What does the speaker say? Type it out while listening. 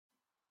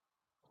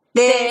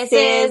This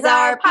is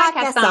our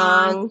podcast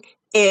song.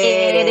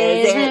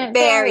 It isn't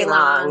very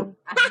long.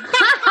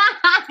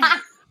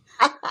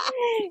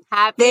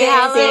 Happy This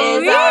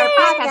Halloween. is our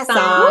podcast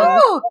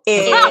song.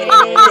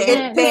 It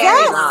isn't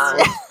very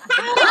long.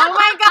 Oh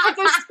my God,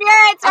 the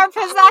spirits are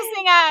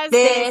possessing us.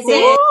 This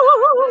is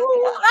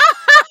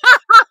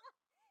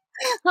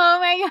Oh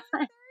my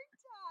God.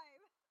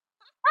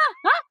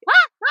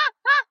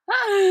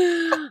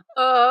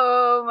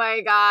 Oh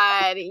my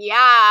God.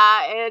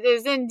 Yeah, it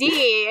is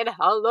indeed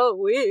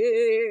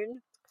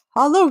Halloween.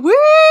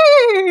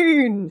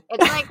 Halloween!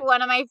 It's like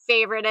one of my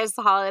favoriteest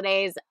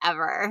holidays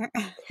ever.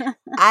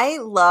 I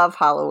love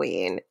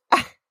Halloween.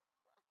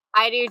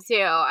 I do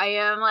too. I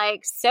am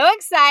like so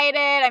excited.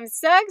 I'm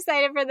so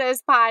excited for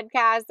this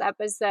podcast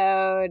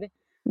episode.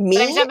 Me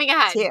But I'm jumping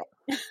ahead. too.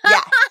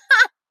 Yes.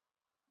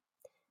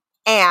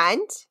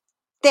 And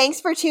thanks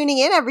for tuning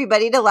in,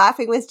 everybody, to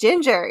Laughing with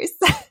Gingers.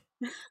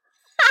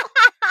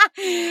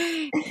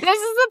 This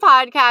is the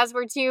podcast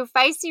where two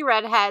feisty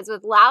redheads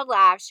with loud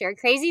laughs share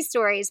crazy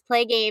stories,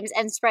 play games,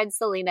 and spread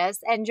silliness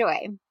and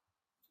joy.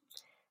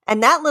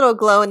 And that little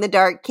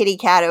glow-in-the-dark kitty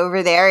cat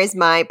over there is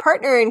my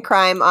partner in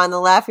crime on the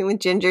Laughing with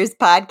Gingers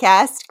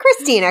podcast,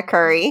 Christina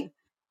Curry.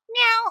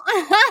 Meow.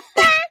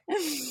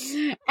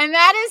 And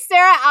that is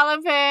Sarah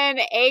Alapin,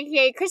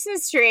 aka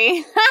Christmas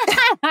Tree,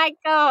 my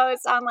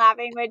co-host on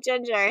Laughing with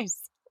Gingers.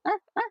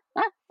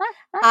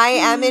 I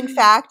am, in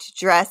fact,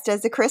 dressed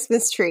as a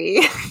Christmas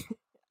tree.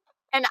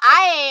 And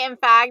I, in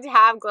fact,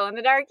 have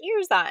glow-in-the-dark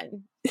ears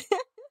on.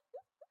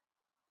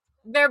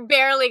 They're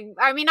barely,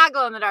 I mean, not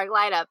glow-in-the-dark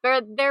light up.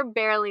 They're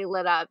barely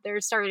lit up.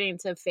 They're starting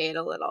to fade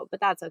a little, but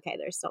that's okay.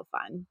 They're still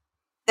fun.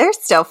 They're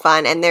still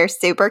fun, and they're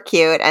super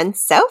cute and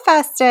so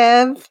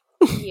festive.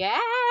 Yeah,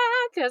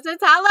 because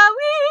it's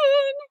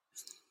Halloween.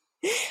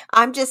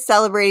 I'm just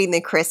celebrating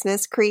the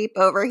Christmas creep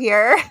over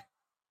here.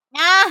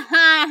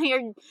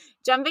 You're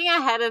jumping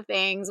ahead of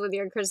things with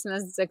your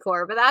Christmas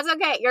decor, but that's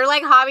okay. You're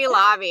like Hobby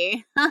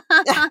Lobby.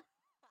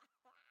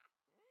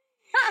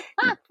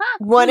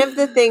 One of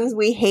the things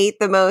we hate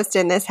the most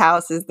in this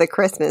house is the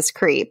Christmas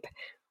creep.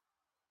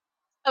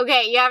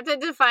 Okay, you have to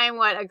define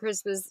what a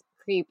Christmas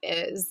creep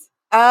is.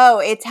 Oh,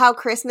 it's how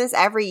Christmas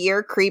every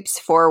year creeps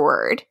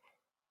forward.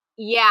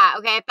 Yeah,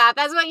 okay, I thought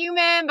that's what you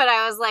meant, but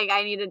I was like,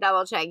 I need to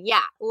double check.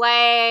 Yeah,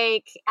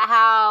 like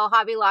how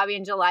Hobby Lobby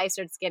in July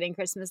starts getting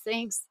Christmas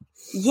things.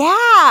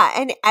 Yeah,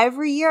 and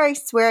every year I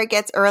swear it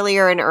gets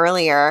earlier and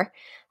earlier.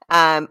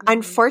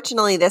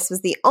 Unfortunately, this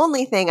was the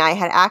only thing I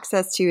had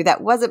access to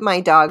that wasn't my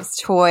dog's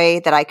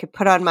toy that I could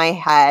put on my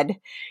head.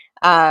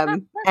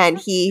 And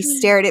he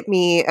stared at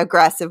me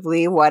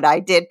aggressively when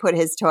I did put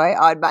his toy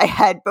on my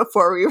head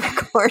before we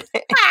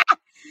recorded.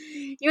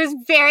 He was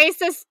very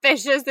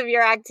suspicious of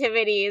your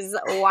activities.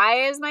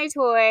 Why is my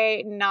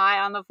toy not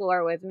on the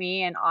floor with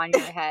me and on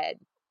your head?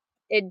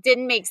 It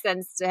didn't make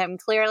sense to him.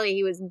 Clearly,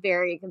 he was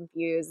very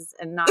confused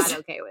and not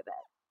okay with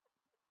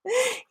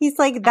it. He's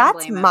like,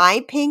 that's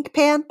my Pink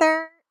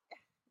Panther?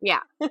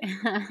 Yeah.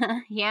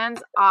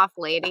 Hands off,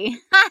 lady.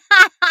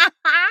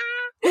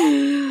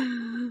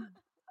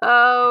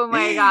 Oh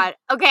my God.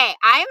 Okay,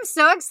 I'm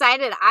so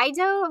excited. I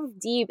dove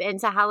deep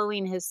into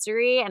Halloween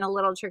history and a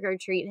little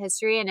trick-or-treat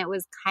history, and it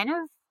was kind of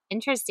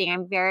interesting.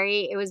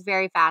 It was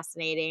very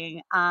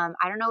fascinating. I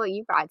don't know what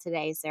you brought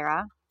today,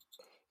 Sarah.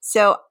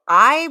 So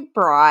I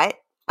brought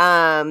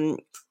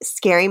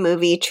scary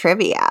movie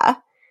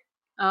trivia.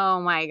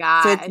 Oh my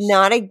gosh. So it's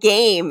not a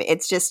game,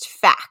 it's just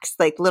facts,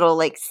 like little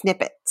like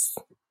snippets.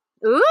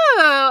 Ooh,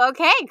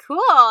 okay, cool.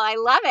 I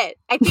love it.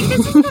 I think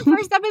this is the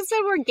first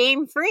episode we're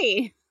game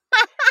free. I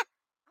don't know.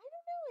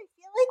 I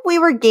feel like we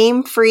were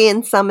game free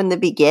in some in the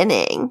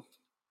beginning.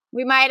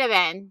 We might have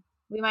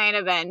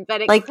been,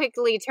 but it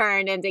quickly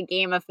turned into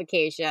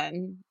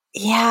gamification.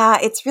 Yeah,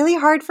 it's really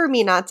hard for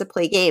me not to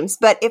play games,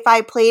 but if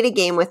I played a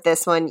game with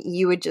this one,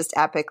 you would just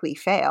epically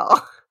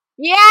fail.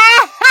 Yeah!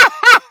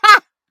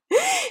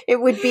 It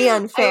would be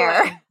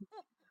unfair.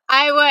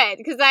 I would,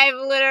 because I've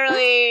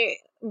literally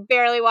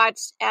barely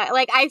watched,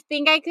 I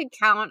think I could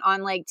count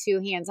on like two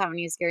hands how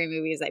many scary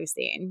movies I've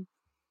seen.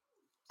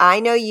 I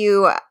know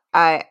you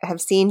have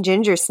seen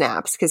Ginger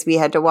Snaps because we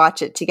had to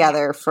watch it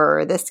together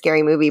for the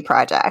Scary Movie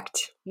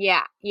Project.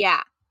 Yeah.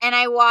 And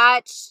I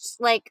watched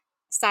like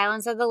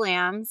Silence of the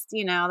Lambs,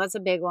 that's a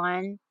big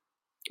one.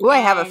 Ooh, I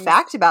have a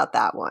fact about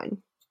that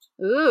one.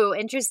 Ooh,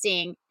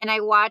 interesting. And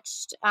I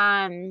watched,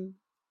 The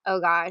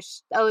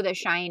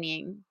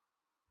Shining.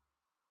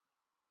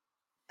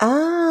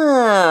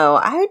 Oh,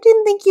 I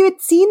didn't think you had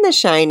seen The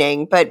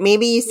Shining, but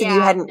maybe you said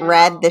you hadn't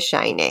read The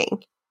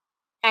Shining.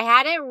 I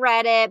hadn't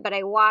read it, but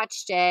I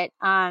watched it.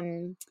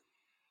 And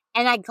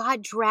I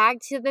got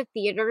dragged to the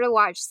theater to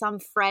watch some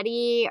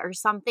Freddy or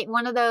something.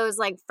 One of those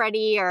like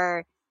Freddy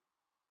or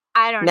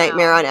I don't know.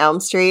 Nightmare on Elm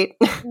Street.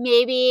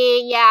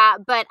 Maybe, yeah.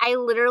 But I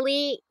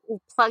literally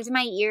plugged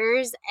my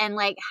ears and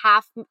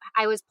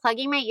I was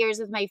plugging my ears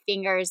with my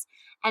fingers.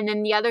 And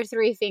then the other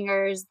three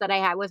fingers that I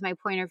had with my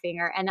pointer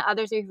finger. And the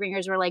other three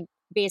fingers were like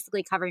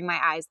basically covering my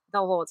eyes the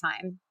whole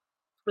time.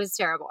 It was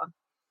terrible.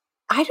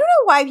 I don't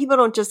know why people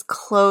don't just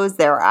close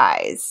their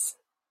eyes.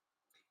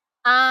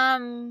 I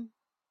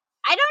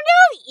don't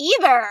know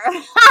either.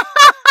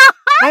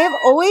 I have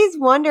always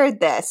wondered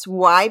this,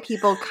 why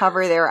people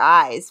cover their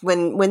eyes.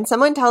 When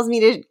someone tells me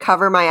to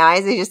cover my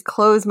eyes, I just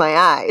close my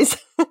eyes.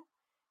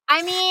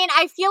 I mean,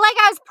 I feel like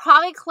I was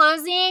probably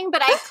closing,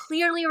 but I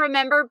clearly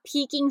remember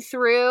peeking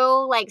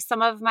through like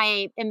some of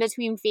my in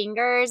between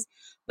fingers,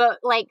 but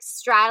like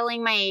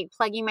plugging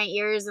my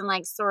ears and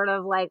like sort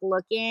of like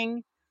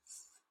looking.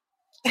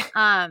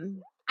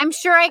 I'm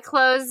sure I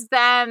closed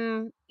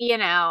them,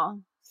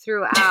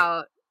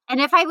 throughout. And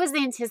if I was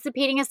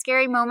anticipating a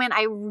scary moment,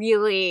 I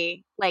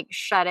really like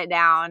shut it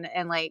down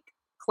and like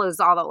closed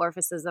all the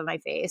orifices of my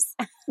face.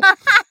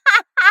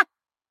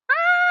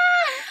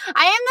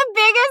 I am the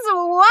biggest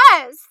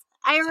wuss.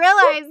 I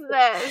realize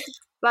this,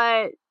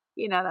 but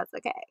that's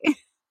okay.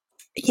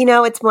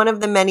 It's one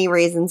of the many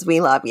reasons we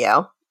love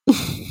you.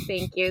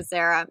 Thank you,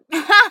 Sarah.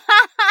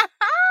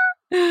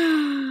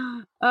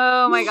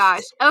 Oh my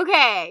gosh.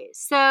 Okay.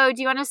 So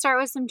do you want to start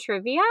with some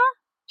trivia?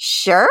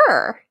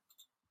 Sure.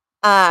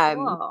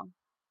 Cool.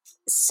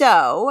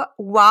 So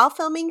while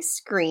filming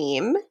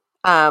Scream,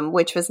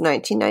 which was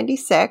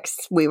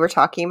 1996, we were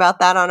talking about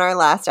that on our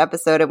last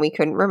episode and we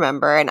couldn't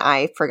remember. And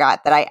I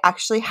forgot that I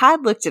actually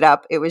had looked it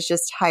up. It was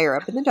just higher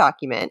up in the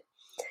document.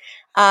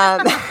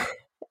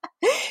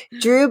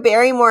 Drew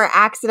Barrymore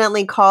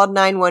accidentally called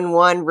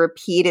 911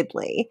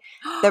 repeatedly.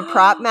 The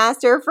prop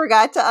master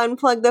forgot to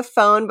unplug the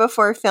phone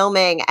before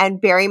filming, and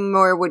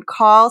Barrymore would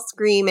call,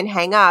 scream, and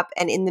hang up.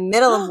 And in the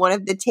middle of one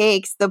of the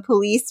takes, the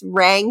police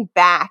rang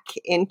back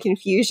in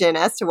confusion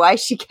as to why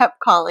she kept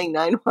calling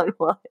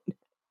 911.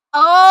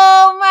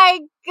 Oh my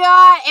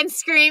God. And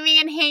screaming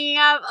and hanging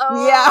up.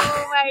 Oh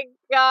yeah. My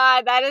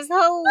God. That is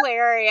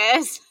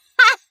hilarious.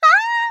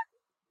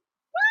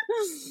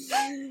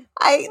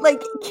 I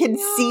can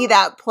see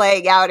that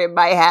playing out in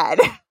my head.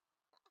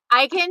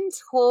 I can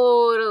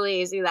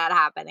totally see that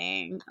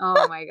happening.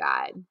 Oh my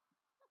God.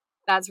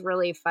 That's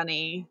really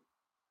funny.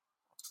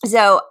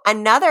 So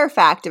another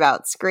fact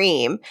about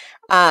Scream,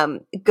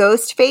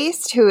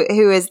 Ghostface,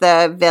 who is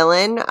the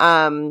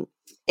villain,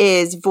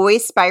 is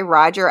voiced by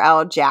Roger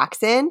L.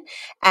 Jackson,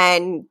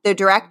 and the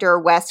director,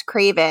 Wes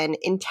Craven,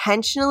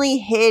 intentionally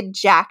hid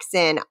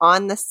Jackson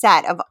on the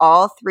set of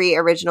all 3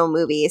 original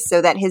movies so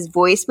that his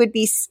voice would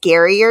be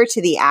scarier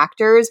to the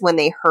actors when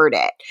they heard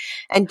it.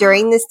 And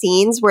during the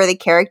scenes where the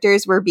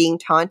characters were being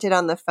taunted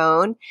on the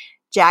phone,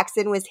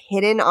 Jackson was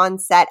hidden on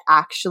set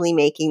actually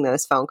making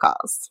those phone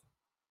calls.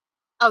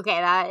 Okay,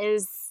 that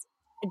is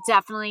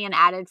definitely an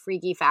added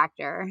freaky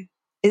factor.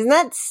 Isn't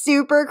that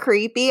super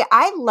creepy?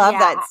 I love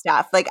that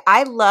stuff. Like,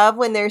 I love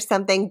when there's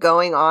something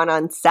going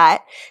on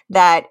set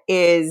that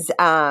is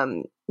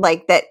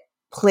that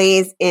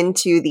plays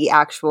into the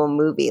actual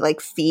movie, like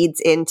feeds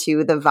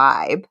into the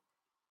vibe.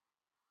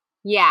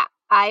 Yeah,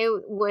 I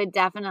would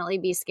definitely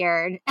be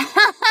scared.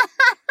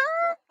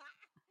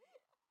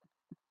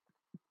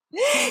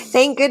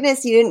 Thank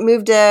goodness you didn't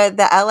move to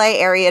the LA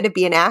area to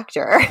be an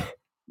actor.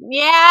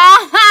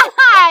 Yeah,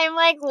 I'm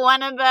like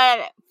one of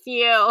the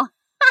few.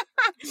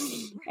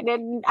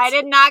 I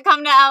did not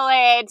come to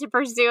LA to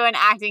pursue an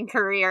acting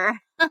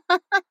career.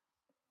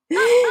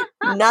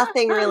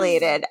 Nothing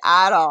related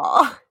at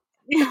all.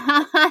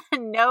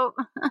 Nope.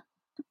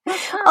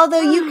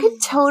 Although you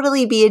could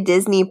totally be a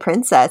Disney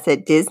princess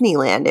at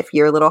Disneyland if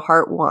your little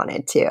heart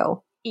wanted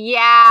to. Yeah,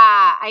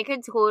 I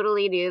could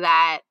totally do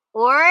that.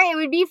 Or it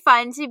would be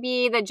fun to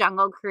be the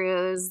Jungle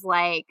Cruise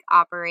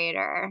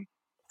operator.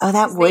 Oh,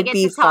 that would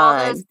be fun. Tell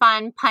all those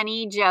fun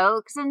punny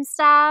jokes and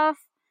stuff.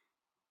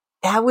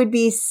 That would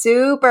be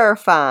super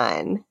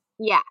fun.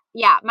 Yeah.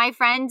 My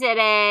friend did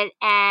it,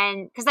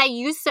 and because I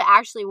used to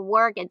actually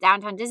work at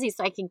Downtown Disney,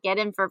 so I could get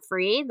in for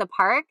free, the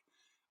park,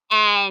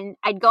 and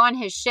I'd go on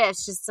his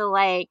shifts just to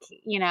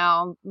hang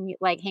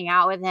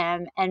out with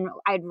him, and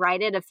I'd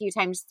write it a few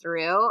times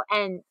through,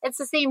 and it's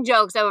the same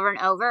jokes over and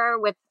over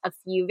with a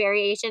few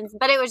variations,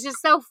 but it was just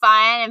so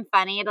fun and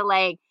funny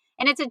to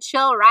and it's a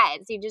chill ride,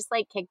 so you just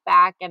kick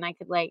back, and I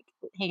could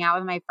hang out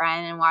with my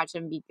friend and watch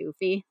him be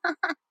goofy.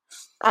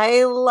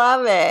 I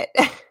love it.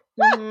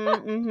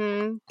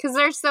 Because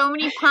there's so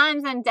many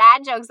puns and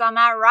dad jokes on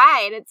that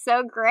ride. It's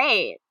so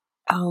great.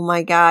 Oh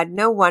my God.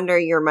 No wonder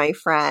you're my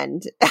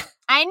friend.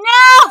 I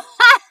know.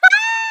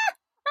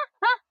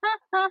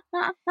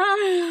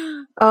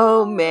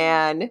 Oh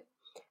man.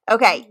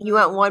 Okay. You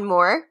want one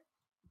more?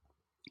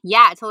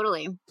 Yeah,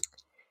 totally.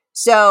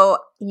 So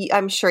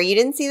I'm sure you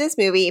didn't see this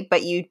movie,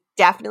 but you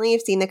definitely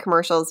have seen the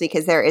commercials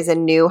because there is a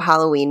new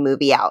Halloween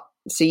movie out.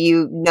 So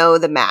you know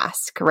The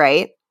Mask,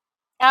 right?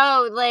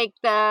 Oh, like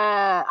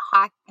the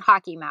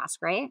hockey mask,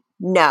 right?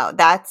 No,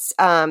 that's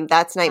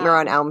Nightmare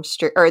on Elm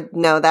Street, or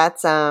no,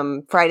 that's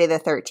Friday the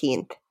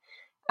 13th.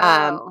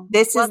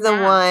 This is the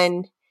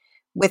one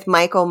with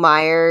Michael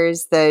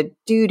Myers. The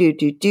do do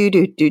do do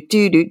do do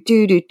do do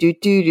do do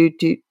do do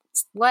do.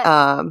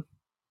 What?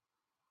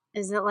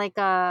 Is it what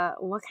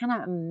kind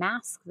of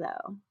mask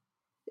though?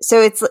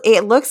 So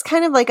it looks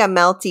kind of like a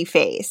melty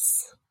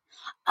face.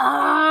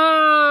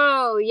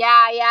 Oh,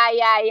 yeah.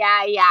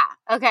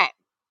 Okay.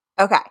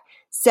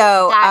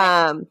 So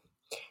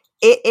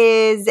It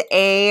is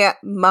a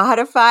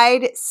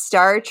modified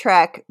Star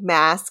Trek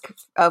mask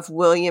of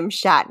William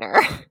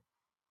Shatner.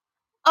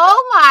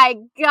 Oh my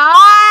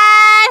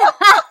God.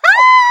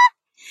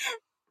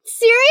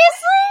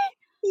 Seriously?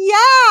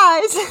 Yeah,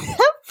 isn't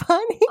that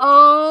funny?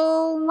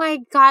 Oh my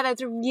God,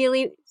 that's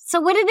really... So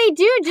what did they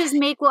do? Just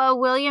make a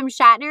William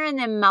Shatner and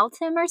then melt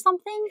him or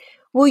something?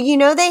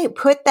 Well, they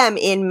put them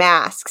in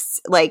masks,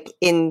 like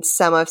in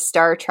some of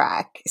Star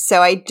Trek.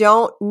 So I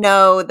don't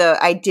know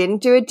I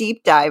didn't do a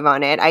deep dive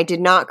on it. I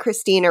did not,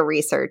 Christina,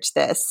 research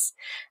this.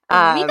 We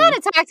got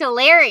to talk to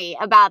Larry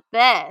about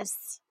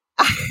this.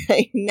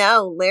 I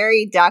know,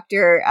 Larry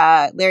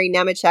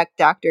Nemechek,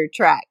 Dr.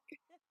 Trek.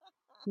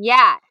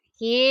 Yeah,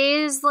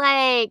 he's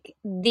like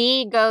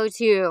the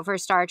go-to for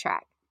Star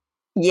Trek.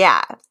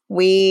 Yeah,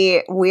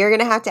 we're going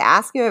to have to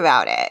ask him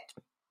about it.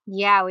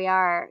 Yeah, we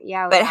are.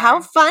 But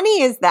how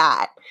funny is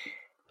that?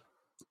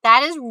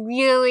 That is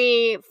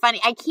really funny.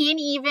 I can't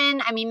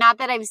even, I mean, not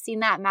that I've seen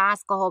that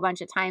mask a whole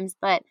bunch of times,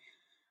 but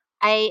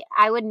I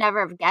would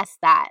never have guessed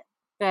that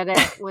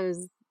it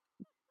was.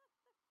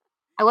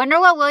 I wonder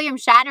what William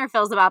Shatner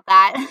feels about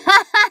that.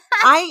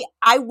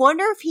 I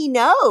wonder if he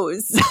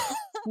knows.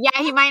 Yeah,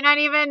 he might not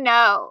even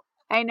know.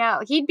 I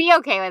know. He'd be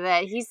okay with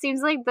it. He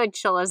seems like the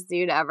chillest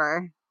dude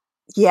ever.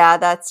 Yeah,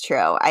 that's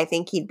true. I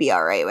think he'd be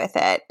all right with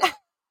it.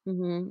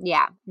 Mm-hmm.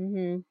 Yeah.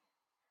 Mm-hmm.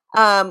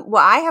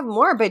 Well, I have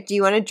more, but do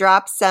you want to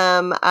drop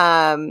some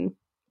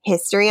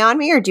history on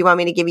me, or do you want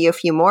me to give you a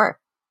few more?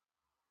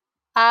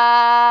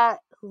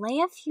 Lay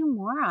a few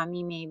more on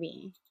me,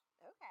 maybe.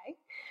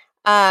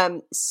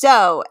 Okay.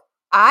 So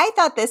I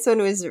thought this one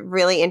was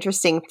really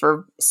interesting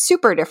for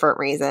super different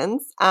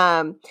reasons.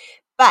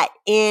 But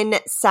in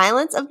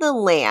Silence of the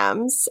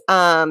Lambs,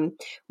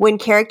 when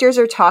characters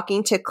are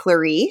talking to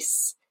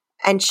Clarice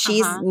and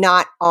she's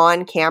not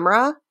on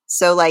camera,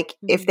 so like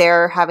if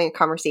they're having a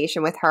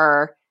conversation with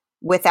her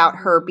without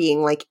her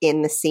being like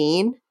in the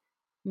scene,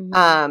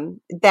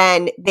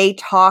 then they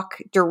talk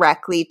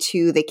directly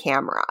to the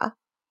camera.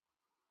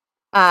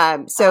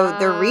 So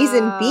the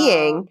reason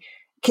being,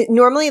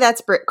 normally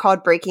that's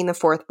called breaking the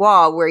fourth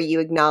wall, where you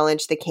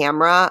acknowledge the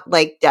camera,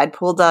 like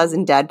Deadpool does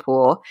in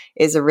Deadpool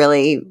is a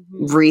really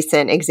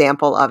recent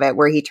example of it,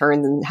 where he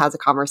turns and has a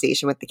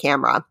conversation with the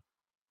camera.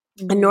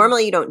 And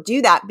normally you don't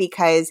do that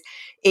because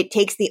it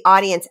takes the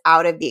audience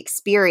out of the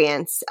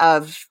experience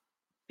of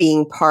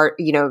being part,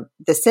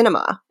 the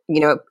cinema.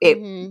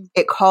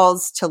 It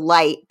calls to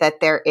light that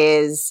that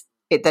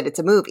it's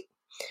a movie.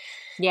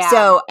 Yeah.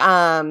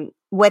 So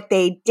what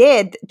they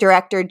did,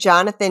 director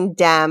Jonathan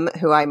Demme,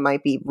 who I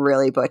might be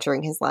really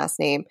butchering his last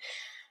name,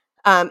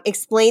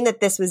 explained that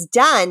this was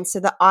done so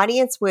the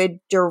audience would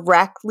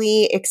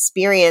directly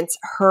experience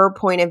her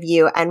point of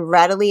view and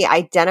readily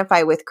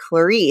identify with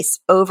Clarice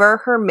over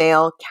her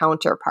male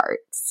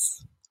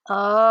counterparts.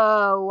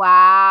 Oh,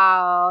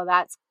 wow.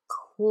 That's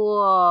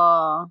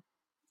cool.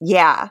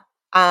 Yeah.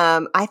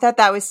 I thought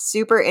that was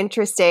super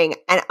interesting.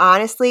 And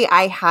honestly,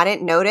 I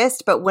hadn't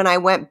noticed, but when I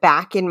went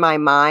back in my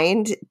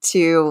mind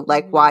to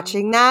like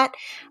watching that,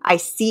 I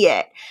see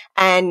it.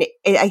 And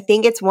I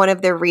think it's one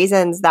of the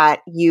reasons that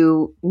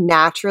you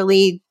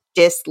naturally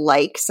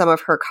dislike some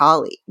of her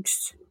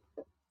colleagues.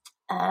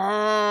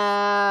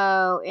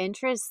 Oh,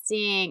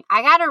 interesting.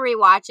 I got to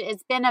rewatch it.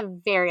 It's been a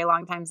very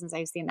long time since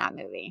I've seen that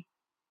movie.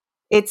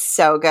 It's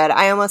so good.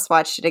 I almost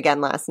watched it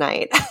again last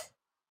night.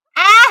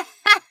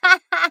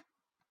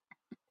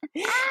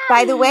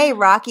 By the way,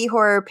 Rocky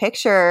Horror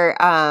Picture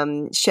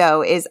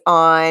Show is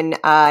on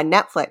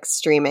Netflix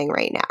streaming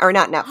right now. Or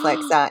not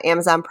Netflix,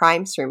 Amazon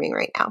Prime streaming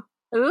right now.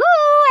 Ooh,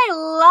 I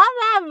love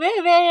that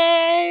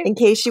movie. In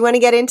case you want to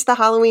get into the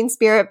Halloween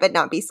spirit but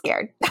not be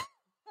scared.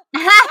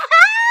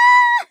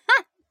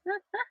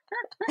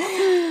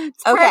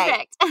 It's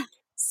okay. perfect.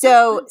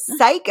 So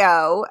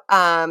Psycho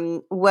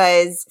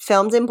was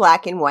filmed in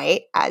black and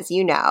white, as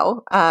you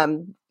know.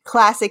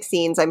 Classic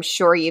scenes, I'm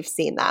sure you've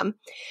seen them.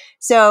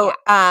 So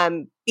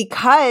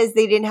because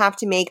they didn't have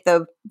to make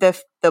the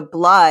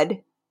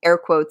blood, air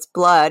quotes,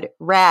 blood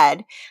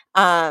red,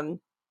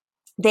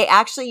 they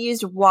actually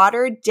used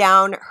watered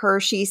down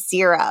Hershey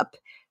syrup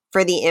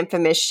for the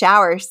infamous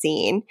shower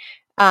scene.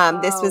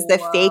 This was the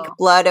fake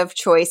blood of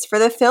choice for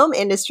the film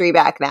industry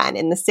back then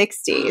in the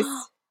 60s.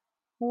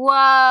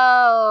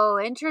 Whoa,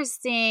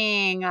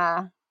 interesting.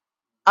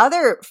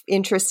 Other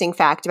interesting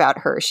fact about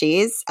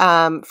Hershey's.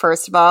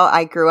 First of all,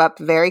 I grew up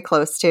very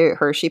close to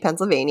Hershey,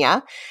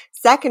 Pennsylvania.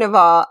 Second of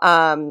all,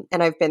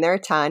 and I've been there a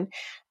ton,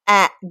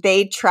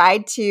 they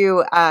tried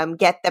to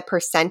get the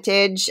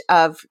percentage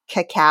of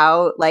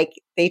cacao, like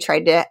they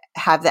tried to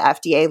have the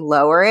FDA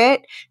lower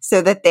it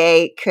so that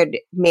they could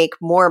make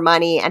more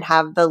money and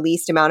have the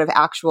least amount of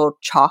actual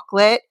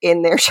chocolate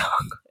in their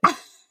chocolate.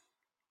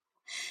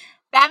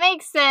 That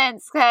makes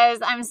sense because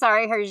I'm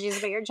sorry,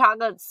 Hershey's, but your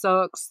chocolate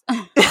sucks.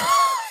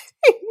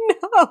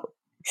 No.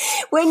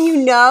 When you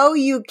know,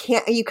 you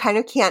kind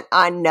of can't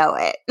unknow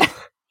it.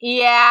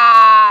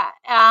 Yeah.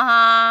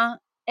 Uh-huh.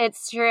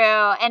 It's true.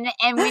 And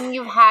when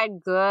you've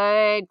had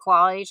good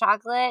quality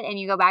chocolate and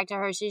you go back to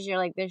Hershey's, you're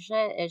like, this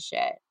shit is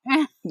shit.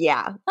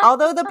 Yeah.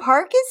 Although the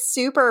park is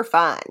super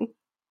fun.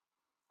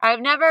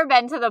 I've never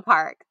been to the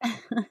park.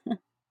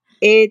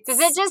 Does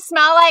it just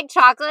smell like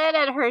chocolate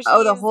at Hershey's?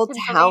 Oh, the whole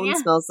town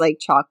smells like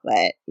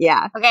chocolate.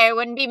 Yeah. Okay, I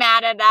wouldn't be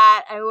mad at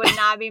that. I would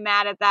not be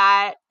mad at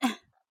that.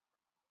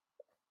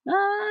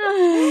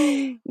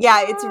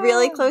 Yeah, it's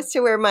really close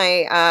to where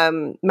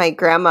my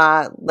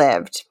grandma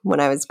lived when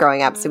I was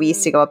growing up. So we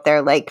used to go up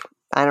there like,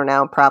 I don't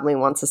know, probably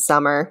once a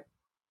summer.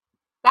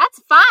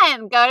 That's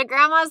fun. Go to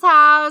grandma's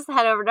house,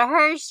 head over to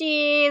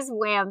Hershey's,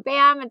 wham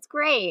bam. It's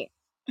great.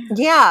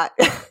 Yeah.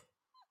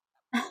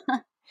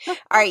 All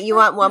right, you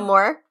want one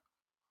more?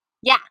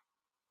 Yeah.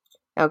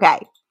 Okay.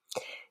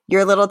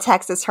 Your little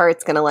Texas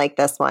heart's going to like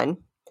this one.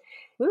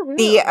 Woo-hoo.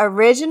 The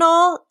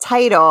original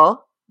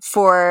title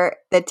for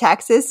the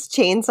Texas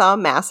Chainsaw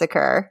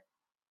Massacre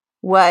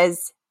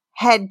was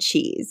Head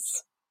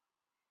Cheese.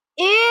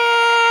 Ew!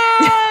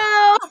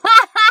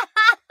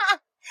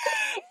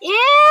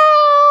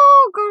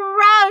 Ew!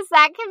 Gross.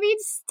 That can be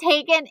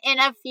taken in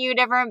a few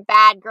different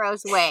bad,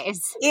 gross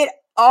ways. It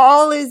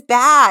all is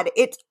bad.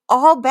 It's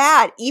all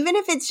bad. Even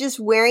if it's just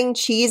wearing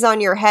cheese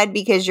on your head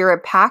because you're a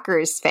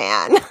Packers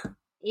fan.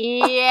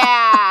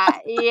 Yeah.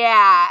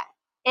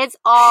 It's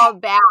all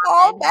bad.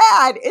 All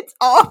bad. It's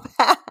all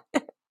bad.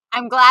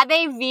 I'm glad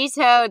they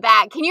vetoed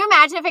that. Can you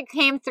imagine if it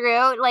came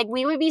through? Like,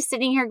 we would be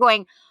sitting here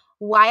going,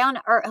 why on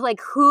earth? Like,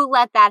 who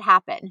let that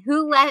happen?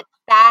 Who let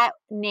that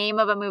name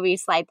of a movie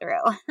slide through?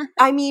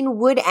 I mean,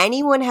 would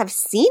anyone have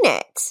seen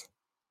it?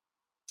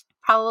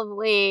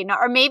 Probably not.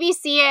 Or maybe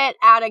see it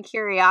out of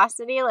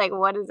curiosity. Like,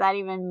 what does that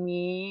even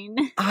mean?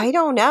 I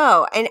don't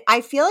know. And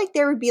I feel like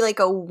there would be like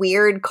a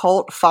weird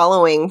cult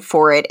following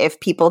for it if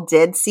people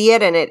did see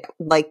it and it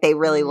like they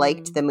really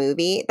liked the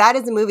movie. That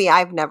is a movie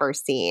I've never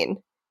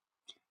seen.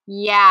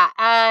 Yeah.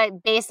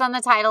 Based on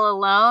the title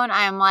alone,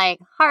 I'm like,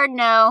 hard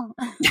no.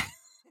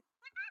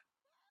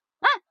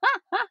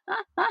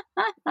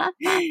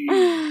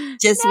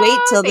 Just wait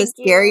till the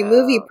Scary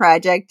Movie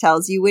Project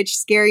tells you which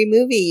scary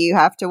movie you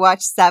have to watch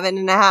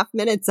 7.5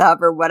 minutes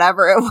of or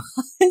whatever it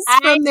was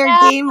from their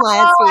game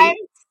last week. I'm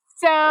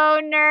so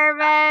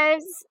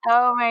nervous.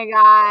 Oh my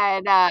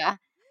God.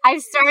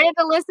 I've started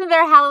to listen to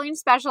their Halloween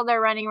special they're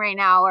running right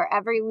now where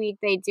every week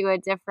they do a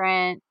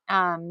different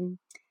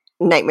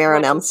Nightmare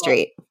on Elm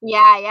Street.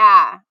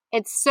 Yeah.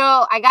 It's so,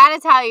 I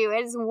gotta tell you,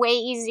 it's way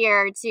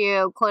easier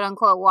to quote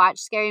unquote watch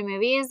scary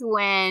movies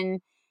when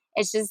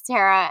it's just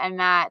Tara and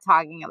Matt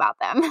talking about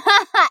them.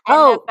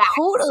 Oh,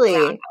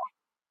 totally.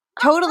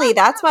 Totally.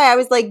 That's why I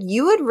was like,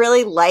 you would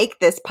really like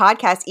this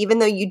podcast, even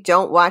though you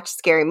don't watch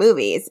scary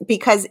movies,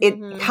 because it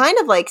kind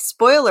of like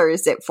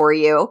spoilers it for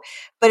you,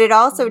 but it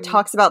also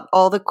talks about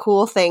all the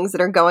cool things that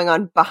are going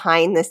on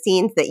behind the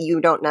scenes that you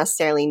don't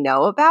necessarily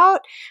know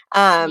about.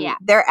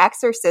 Their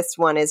Exorcist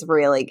one is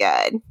really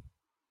good.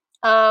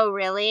 Oh,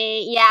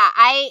 really? Yeah.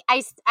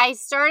 I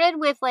started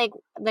with like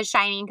The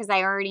Shining because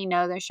I already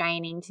know The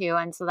Shining too.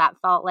 And so that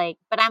felt like,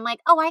 but I'm like,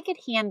 oh, I could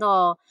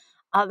handle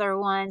other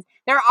ones.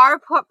 There are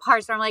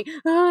parts where I'm like,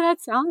 oh,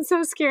 that sounds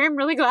so scary. I'm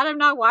really glad I'm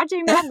not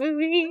watching that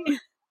movie.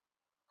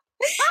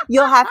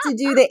 You'll have to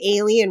do the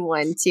Alien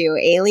one too.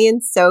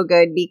 Alien's so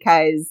good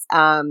because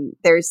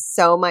there's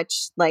so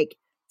much like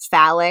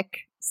phallic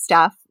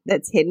stuff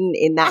that's hidden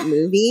in that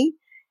movie.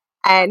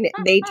 And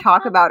they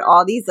talk about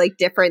all these like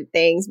different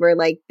things where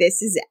like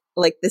this is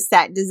like the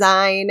set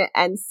design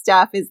and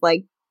stuff is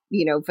like,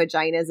 you know,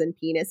 vaginas and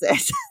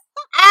penises.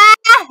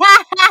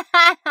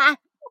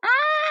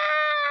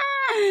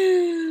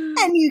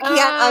 And you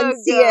can't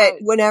unsee it.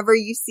 Whenever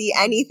you see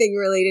anything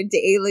related to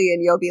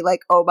Alien, you'll be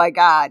like, oh my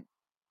God.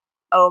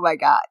 Oh my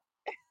God.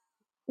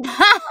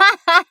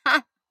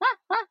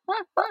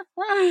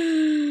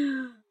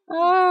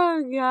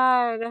 Oh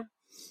God.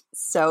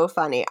 So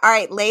funny. All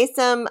right, lay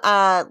some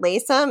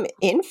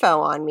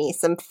info on me,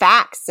 some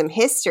facts, some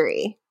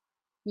history.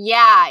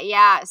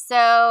 Yeah.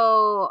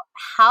 So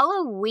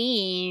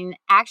Halloween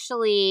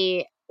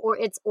actually, or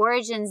its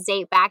origins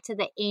date back to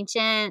the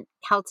ancient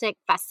Celtic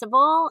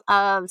festival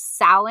of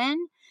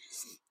Samhain.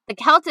 The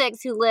Celtics,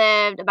 who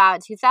lived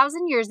about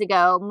 2,000 years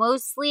ago,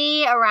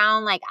 mostly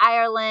around like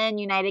Ireland,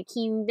 United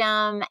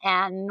Kingdom,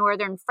 and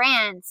northern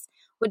France,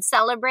 would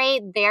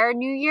celebrate their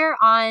New Year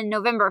on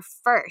November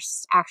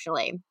 1st,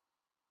 actually.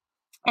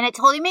 And it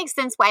totally makes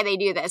sense why they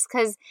do this,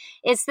 because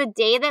it's the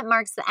day that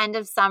marks the end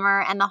of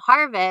summer and the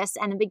harvest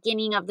and the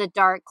beginning of the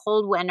dark,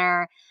 cold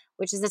winter,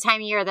 which is the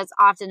time of year that's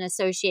often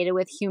associated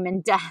with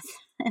human death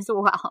as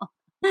well.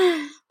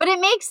 But it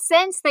makes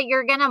sense that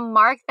you're going to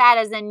mark that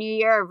as a new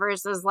year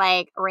versus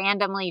like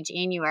randomly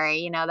January,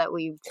 you know, that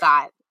we've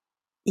got.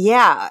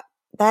 Yeah,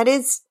 that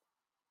is,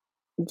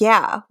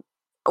 yeah.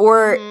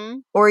 Or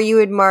you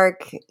would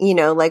mark, you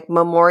know, like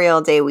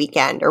Memorial Day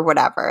weekend or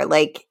whatever,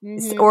 like,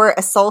 or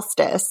a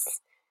solstice.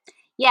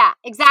 Yeah,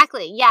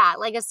 exactly. Yeah,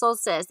 like a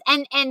solstice.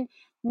 And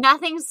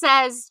nothing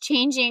says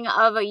changing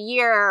of a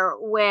year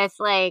with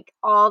like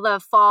all the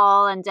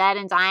fall and dead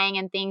and dying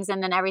and things,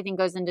 and then everything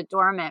goes into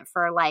dormant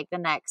for like the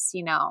next,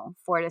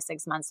 4 to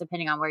 6 months,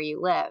 depending on where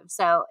you live.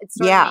 So it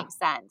sort of makes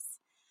sense.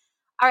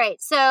 All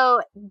right.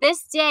 So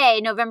this day,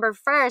 November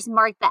 1st,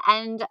 marked the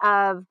end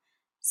of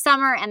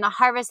summer and the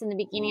harvest and the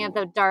beginning of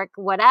the dark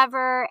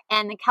whatever.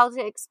 And the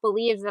Celtics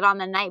believed that on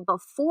the night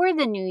before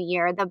the new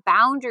year, the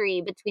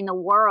boundary between the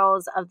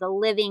worlds of the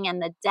living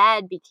and the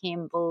dead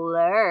became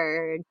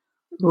blurred.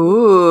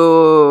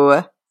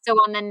 Ooh. So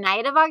on the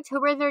night of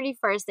October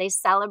 31st, they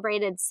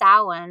celebrated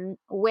Samhain,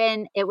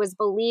 when it was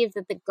believed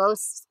that the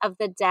ghosts of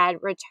the dead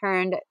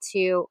returned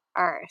to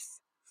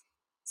Earth.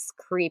 It's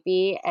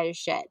creepy as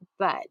shit,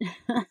 but...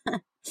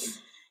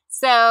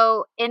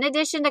 So in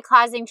addition to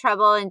causing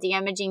trouble and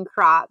damaging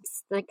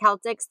crops, the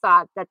Celtics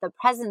thought that the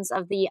presence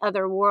of the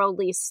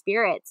otherworldly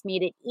spirits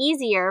made it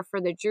easier for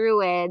the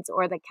Druids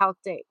or the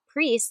Celtic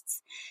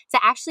priests to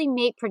actually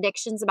make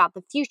predictions about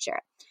the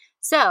future.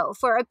 So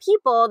for a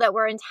people that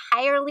were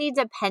entirely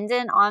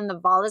dependent on the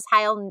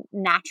volatile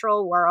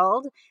natural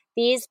world,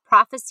 these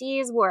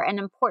prophecies were an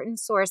important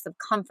source of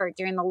comfort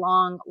during the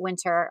long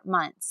winter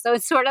months. So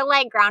it's sort of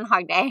like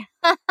Groundhog Day.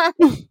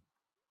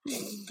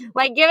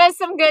 Like, give us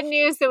some good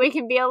news so we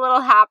can be a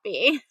little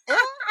happy.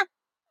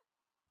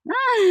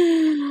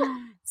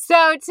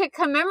 So to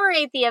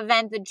commemorate the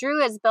event, the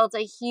Druids built a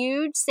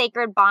huge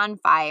sacred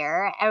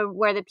bonfire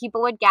where the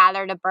people would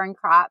gather to burn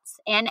crops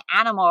and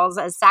animals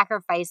as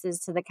sacrifices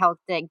to the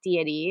Celtic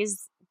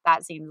deities.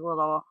 That seems a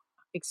little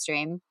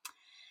extreme.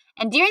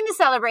 And during the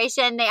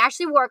celebration, they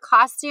actually wore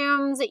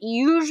costumes,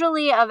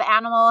 usually of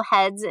animal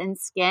heads and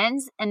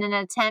skins, in an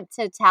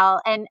attempted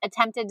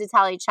to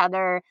tell each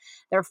other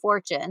their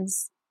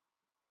fortunes.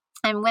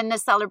 And when the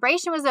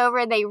celebration was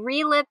over, they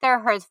relit their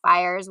hearth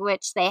fires,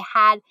 which they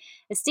had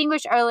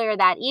extinguished earlier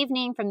that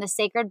evening from the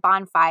sacred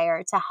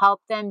bonfire to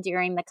help them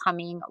during the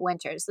coming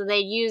winter. So they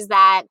used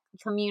that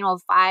communal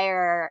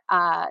fire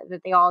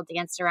that they all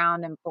danced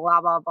around and blah,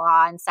 blah,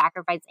 blah, and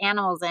sacrificed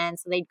animals in.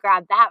 So they'd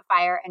grab that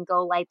fire and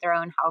go light their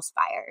own house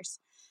fires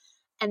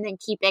and then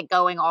keep it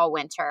going all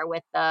winter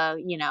with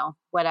the,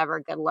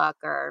 whatever good luck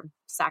or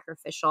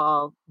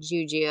sacrificial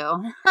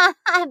juju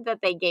that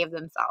they gave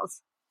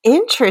themselves.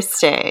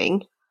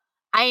 Interesting.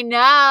 I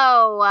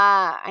know.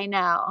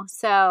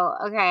 So,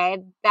 okay,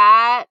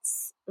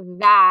 that's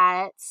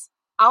that.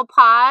 I'll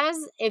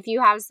pause if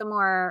you have some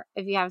more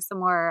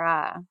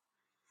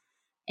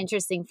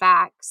interesting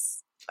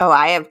facts. Oh,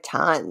 I have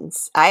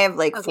tons. I have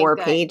like 4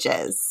 good.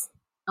 pages.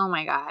 Oh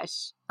my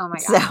gosh.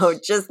 So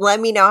just let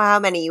me know how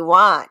many you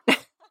want.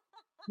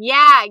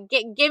 Yeah,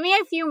 give me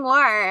a few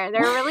more.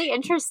 They're really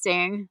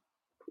interesting.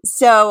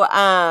 So,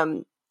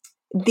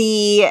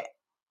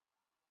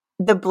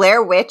 the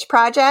Blair Witch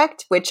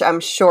Project, which I'm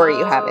sure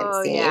you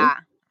haven't seen. Yeah,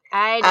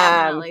 I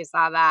definitely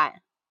saw that.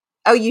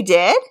 Oh, you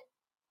did?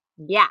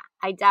 Yeah,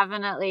 I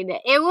definitely did.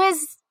 It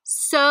was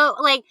so,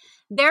 like,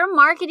 their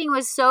marketing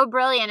was so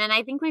brilliant, and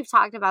I think we've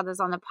talked about this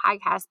on the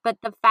podcast, but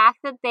the fact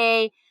that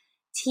they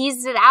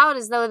teased it out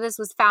as though this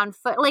was found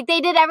footage, like,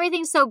 they did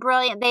everything so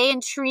brilliant. They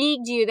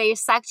intrigued you. They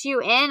sucked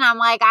you in. I'm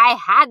like, I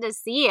had to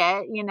see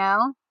it,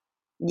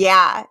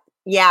 Yeah.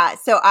 Yeah,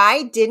 so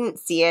I didn't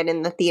see it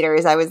in the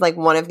theaters. I was like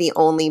one of the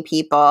only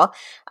people.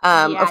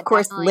 Of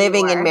course,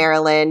 living in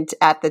Maryland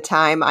at the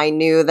time, I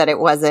knew that it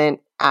wasn't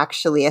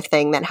actually a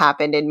thing that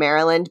happened in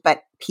Maryland,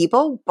 but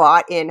people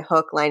bought in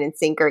hook, line, and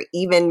sinker,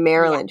 even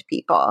Maryland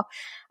people.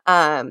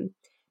 And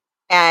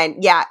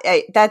yeah,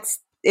 it's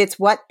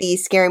what the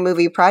Scary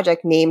Movie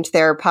Project named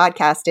their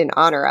podcast in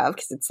honor of,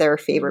 because it's their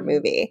favorite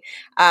movie.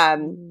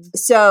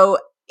 So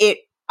it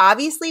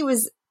obviously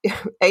was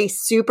a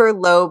super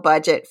low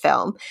budget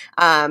film.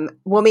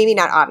 Well, maybe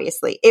not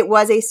obviously. It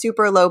was a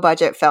super low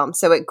budget film,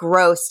 so it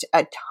grossed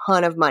a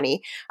ton of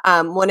money.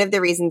 One of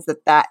the reasons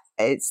that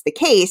is the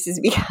case is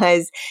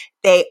because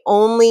they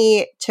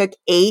only took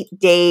 8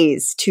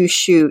 days to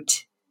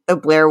shoot the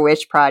Blair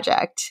Witch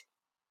Project.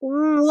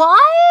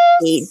 What?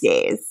 8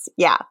 days.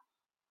 Yeah.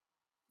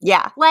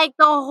 Yeah. Like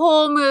the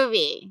whole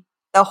movie.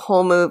 The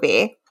whole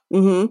movie.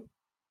 Mm-hmm.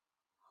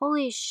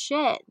 Holy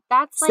shit.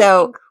 That's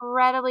like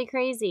incredibly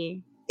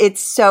crazy.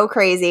 It's so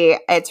crazy.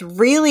 It's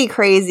really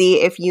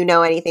crazy if you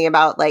know anything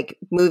about like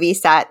movie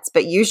sets,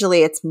 but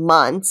usually it's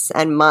months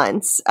and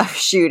months of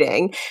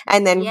shooting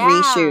and then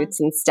reshoots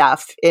and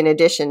stuff in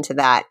addition to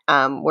that,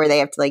 where they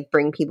have to like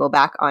bring people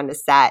back onto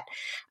set.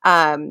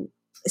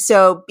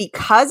 So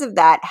because of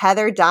that,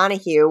 Heather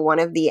Donahue, one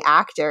of the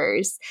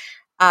actors,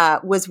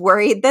 was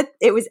worried that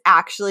it was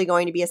actually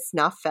going to be a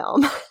snuff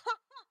film.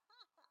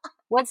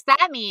 What's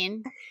that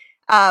mean?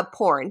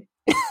 Porn.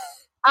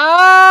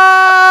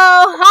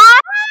 Oh,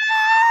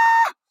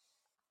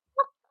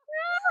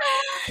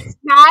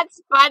 that's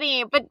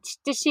funny. But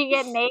did she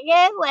get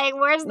naked? Like,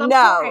 where's the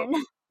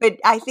porn? But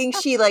I think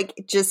she like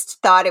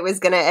just thought it was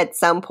gonna at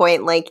some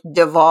point like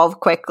devolve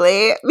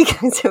quickly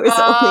because it was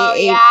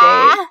only 8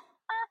 days.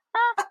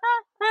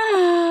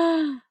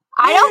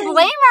 I don't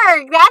blame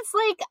her. That's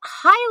like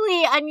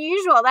highly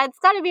unusual. That's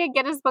got to be a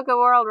Guinness Book of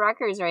World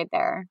Records right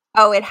there.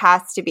 Oh, it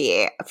has to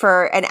be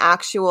for an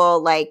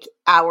actual like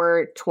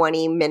hour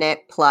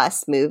 20-minute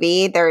plus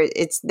movie.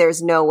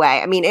 There's no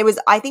way. I mean,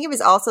 I think it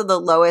was also the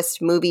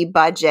lowest movie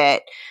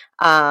budget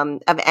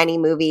of any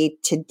movie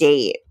to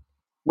date,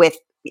 with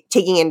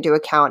taking into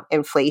account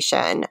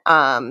inflation,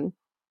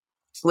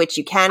 which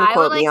you can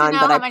quote me on,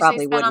 but I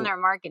probably wouldn't. On their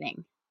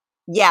marketing.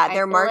 Yeah,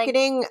 their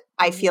marketing,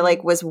 I feel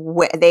like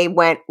they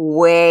went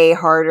way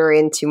harder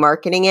into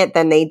marketing it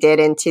than they did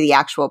into the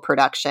actual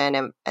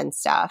production and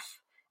stuff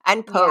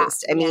and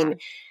post. I mean,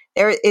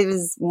 it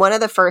was one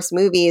of the first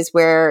movies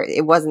where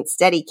it wasn't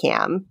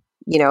Steadicam.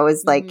 You know, it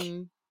was like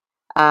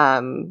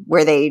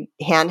where they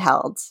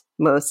handheld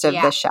most of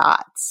the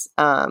shots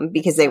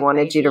because they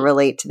wanted you to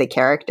relate to the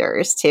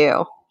characters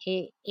too.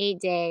 8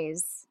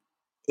 days.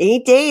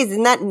 8 days,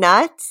 isn't that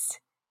nuts?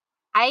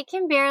 I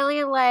can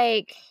barely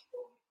like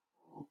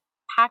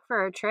pack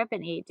for a trip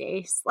in 8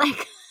 days.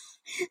 Like,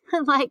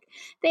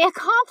 they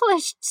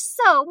accomplished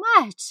so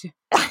much.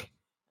 I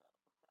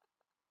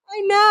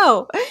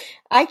know.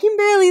 I can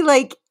barely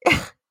like,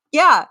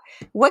 yeah.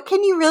 What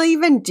can you really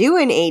even do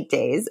in 8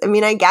 days? I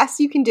mean, I guess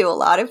you can do a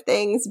lot of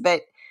things,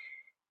 but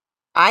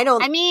I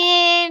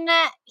mean,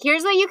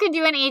 here's what you can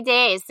do in 8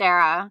 days,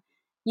 Sarah.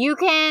 You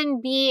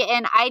can be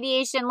in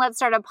ideation, let's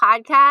start a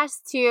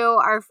podcast, to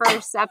our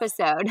first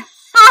episode.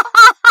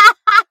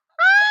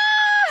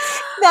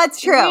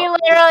 That's true. We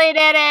literally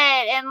did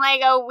it in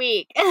like a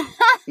week.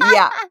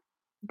 Yeah,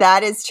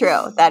 that is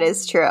true. That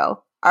is true.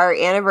 Our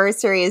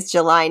anniversary is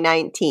July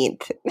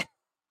 19th.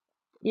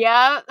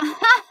 Yep.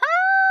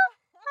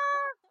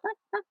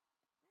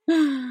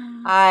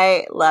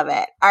 I love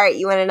it. All right,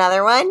 you want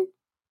another one?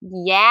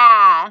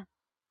 Yeah.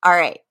 All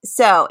right.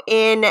 So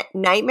in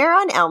Nightmare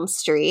on Elm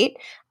Street,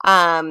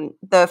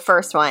 the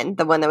first one,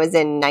 the one that was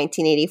in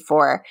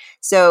 1984.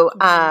 So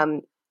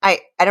I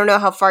don't know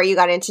how far you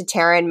got into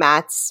Tara and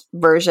Matt's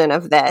version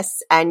of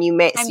this, and you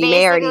may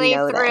already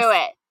know through this.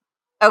 It.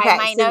 Okay, I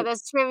might know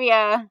this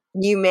trivia.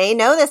 You may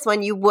know this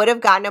one. You would have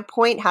gotten a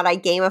point had I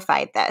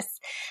gamified this.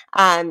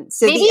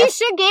 So maybe you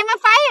should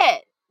gamify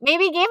it.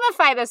 Maybe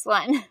gamify this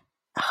one.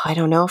 Oh, I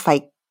don't know if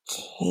I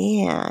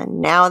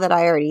can now that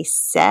I already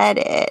said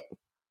it.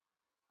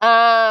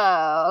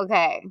 Oh,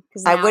 okay.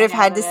 I would have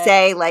had to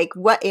say like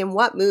in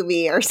what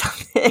movie or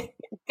something.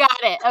 Got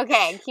it.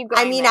 Okay, keep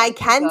going. I mean, I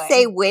can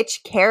say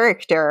which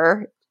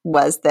character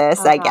was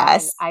this, I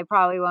guess. I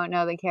probably won't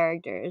know the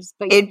characters,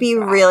 but it'd be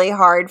really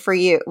hard for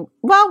you.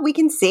 Well, we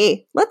can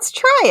see. Let's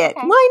try it.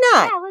 Okay. Why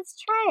not? Yeah, let's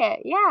try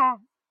it. Yeah.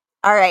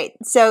 All right.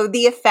 So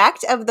the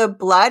effect of the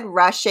blood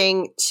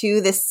rushing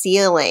to the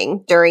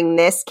ceiling during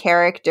this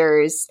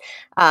character's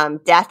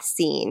death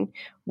scene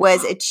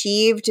was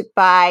achieved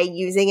by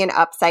using an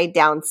upside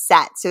down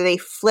set. So they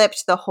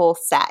flipped the whole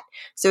set.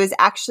 So it was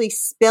actually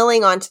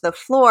spilling onto the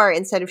floor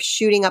instead of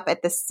shooting up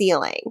at the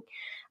ceiling.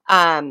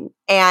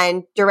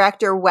 And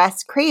director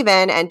Wes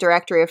Craven and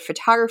director of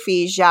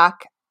photography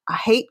Jacques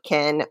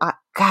Aitken,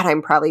 God,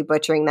 I'm probably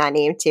butchering that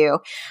name too.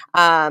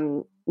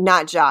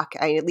 Not Jacques.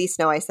 I at least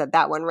know I said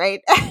that one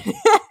right.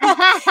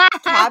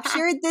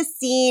 Captured the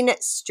scene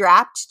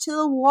strapped to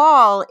the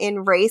wall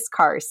in race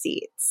car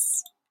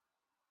seats.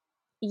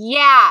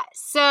 Yeah,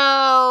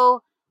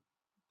 so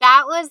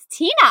that was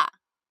Tina.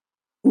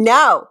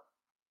 No.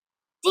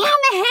 Damn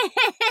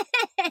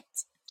it.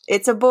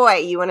 It's a boy.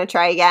 You want to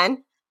try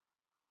again?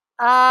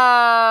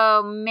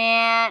 Oh,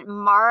 man.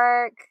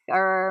 Mark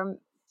or...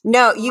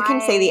 No, you can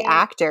say the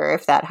actor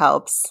if that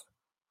helps.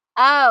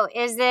 Oh,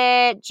 is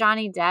it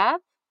Johnny Depp?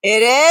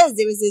 It is.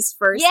 It was his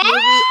first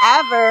movie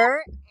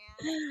ever.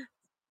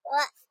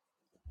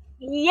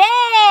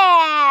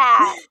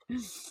 Yeah.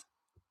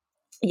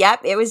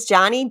 Yep, it was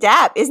Johnny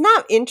Depp. Isn't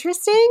that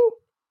interesting?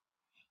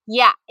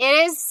 Yeah,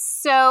 it is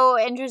so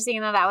interesting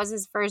that was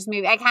his first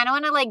movie. I kind of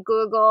want to like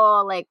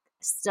Google like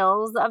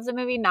stills of the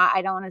movie.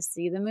 I don't want to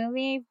see the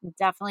movie.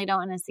 Definitely don't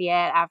want to see it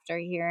after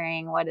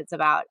hearing what it's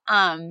about.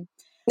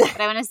 But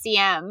I want to see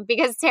him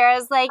because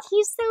Tara's like,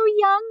 he's so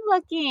young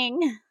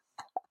looking.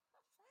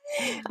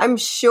 I'm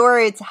sure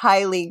it's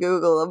highly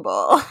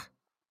Googleable.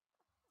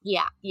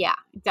 Yeah,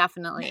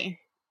 definitely.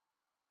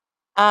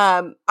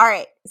 All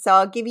right. So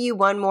I'll give you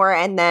one more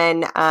and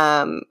then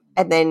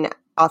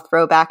I'll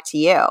throw back to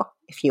you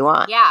if you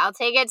want. Yeah, I'll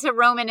take it to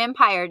Roman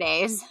Empire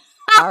days.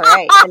 All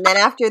right. And then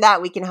after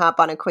that, we can hop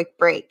on a quick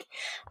break.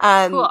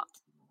 Cool.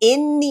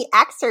 In The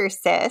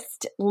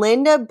Exorcist,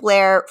 Linda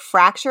Blair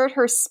fractured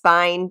her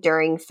spine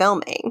during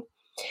filming.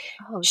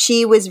 Oh.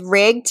 She was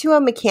rigged to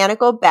a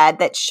mechanical bed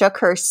that shook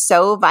her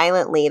so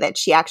violently that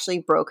she actually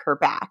broke her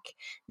back.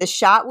 The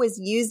shot was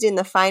used in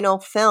the final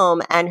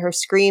film, and her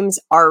screams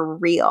are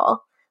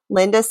real.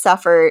 Linda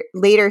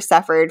later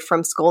suffered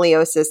from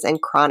scoliosis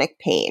and chronic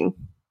pain.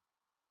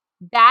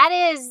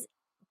 That is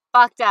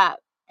fucked up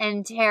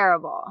and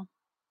terrible.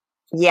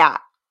 Yeah,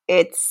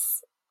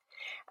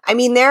 I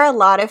mean, there are a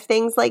lot of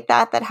things like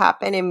that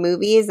happen in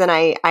movies, and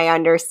I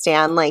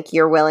understand, like,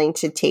 you're willing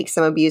to take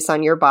some abuse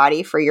on your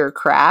body for your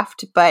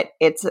craft, but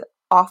it's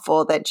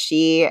awful that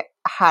she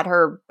had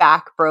her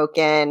back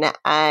broken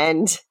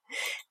and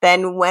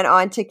then went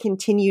on to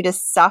continue to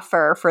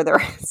suffer for the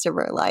rest of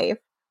her life.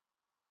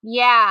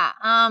 Yeah.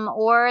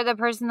 Or the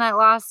person that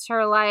lost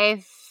her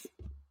life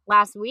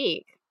last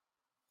week.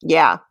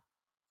 Yeah.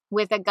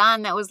 With a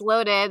gun that was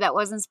loaded that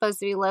wasn't supposed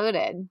to be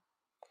loaded.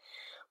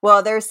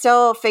 Well, they're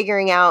still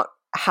figuring out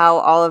how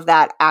all of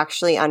that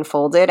actually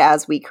unfolded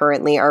as we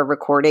currently are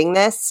recording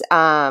this.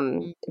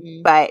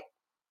 But,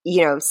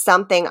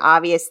 something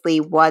obviously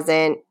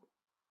wasn't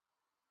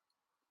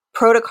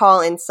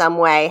protocol in some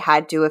way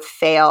had to have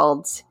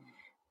failed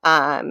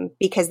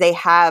because they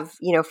have,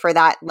 for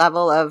that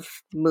level of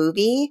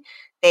movie,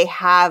 they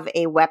have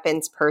a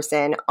weapons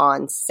person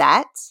on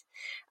set.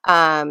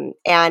 And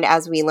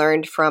as we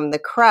learned from The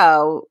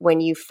Crow,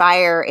 when you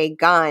fire a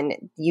gun,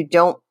 you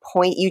don't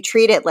point, you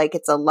treat it like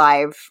it's a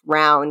live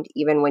round,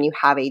 even when you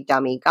have a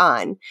dummy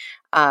gun.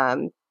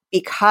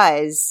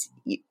 Because,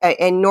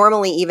 and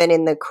normally even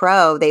in The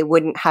Crow, they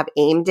wouldn't have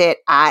aimed it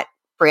at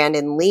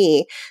Brandon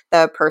Lee,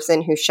 the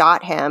person who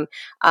shot him.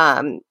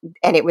 And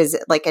it was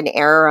like an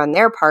error on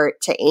their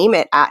part to aim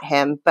it at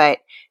him. But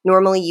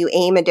normally you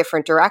aim a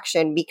different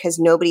direction because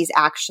nobody's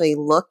actually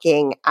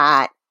looking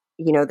at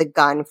the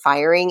gun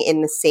firing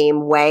in the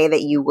same way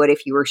that you would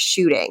if you were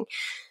shooting.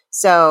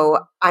 So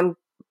I'm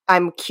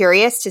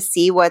curious to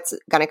see what's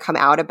going to come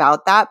out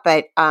about that,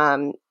 but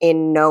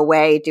in no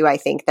way do I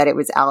think that it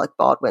was Alec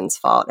Baldwin's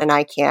fault. And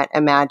I can't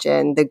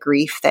imagine the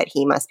grief that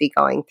he must be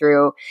going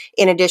through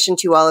in addition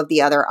to all of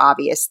the other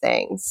obvious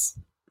things.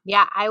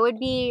 Yeah, I would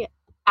be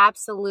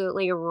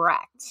absolutely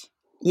wrecked.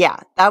 Yeah,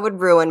 that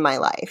would ruin my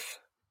life.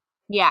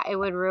 Yeah, it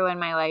would ruin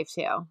my life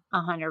too,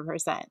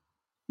 100%.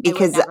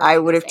 Because I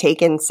would have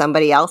taken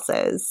somebody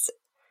else's.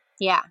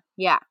 Yeah.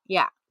 Yeah.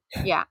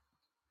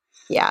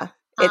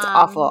 It's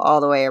awful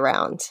all the way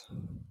around.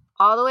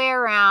 All the way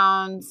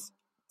around.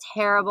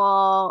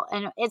 Terrible.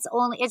 And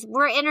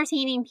we're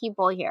entertaining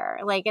people here.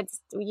 Like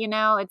it's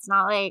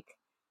not like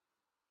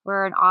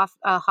we're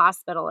a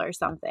hospital or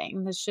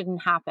something. This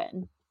shouldn't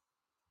happen.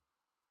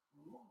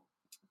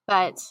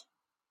 But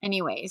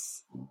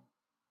anyways,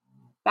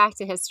 back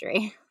to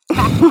history.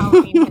 Back to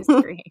Halloween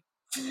history.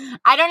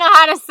 I don't know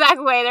how to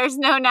segue. There's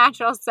no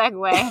natural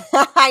segue.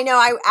 I know.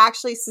 I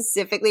actually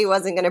specifically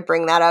wasn't going to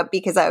bring that up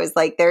because I was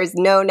like, there's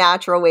no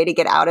natural way to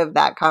get out of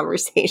that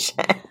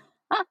conversation.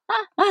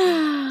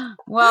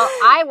 Well,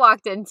 I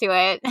walked into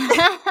it.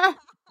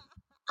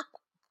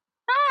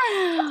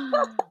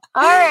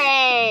 All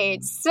right.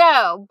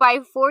 So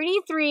by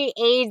 43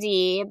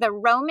 AD, the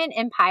Roman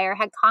Empire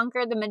had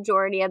conquered the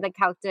majority of the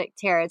Celtic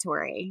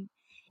territory.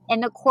 In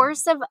the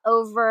course of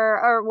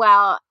around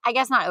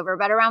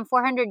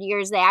 400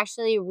 years, they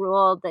actually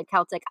ruled the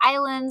Celtic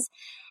islands,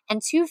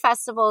 and two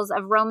festivals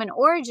of Roman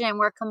origin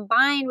were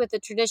combined with the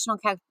traditional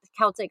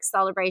Celtic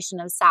celebration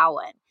of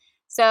Samhain.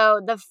 So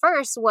the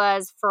first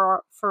was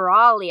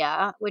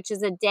Feralia, which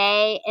is a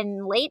day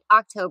in late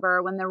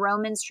October when the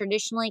Romans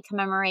traditionally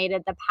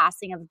commemorated the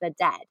passing of the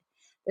dead.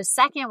 The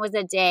second was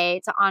a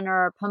day to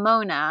honor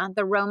Pomona,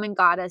 the Roman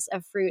goddess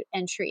of fruit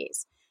and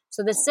trees.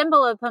 So the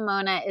symbol of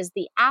Pomona is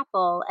the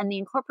apple, and the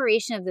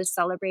incorporation of this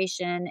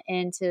celebration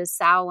into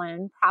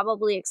Samhain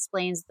probably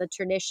explains the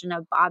tradition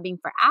of bobbing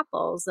for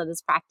apples that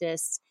is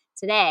practiced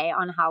today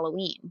on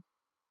Halloween.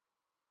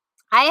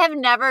 I have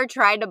never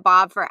tried to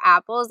bob for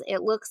apples.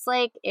 It looks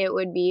like it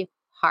would be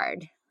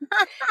hard.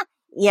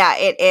 Yeah,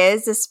 it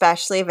is,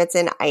 especially if it's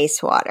in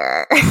ice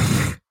water.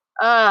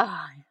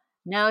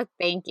 No,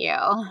 thank you.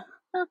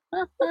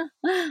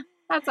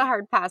 That's a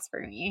hard pass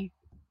for me.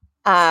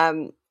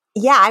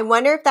 Yeah, I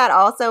wonder if that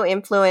also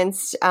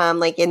influenced,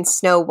 like in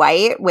Snow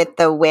White with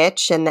the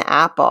witch and the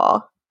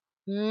apple.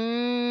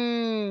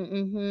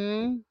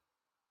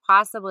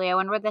 Possibly. I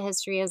wonder what the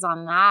history is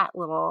on that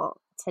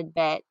little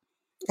tidbit.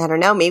 I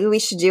don't know. Maybe we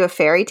should do a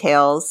fairy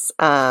tales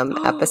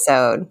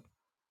episode.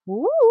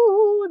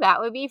 Ooh, that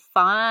would be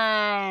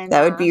fun.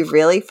 That would be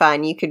really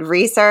fun. You could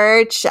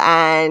research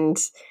and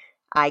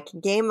I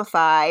can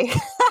gamify.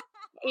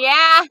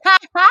 Yeah.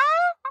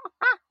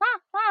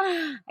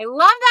 I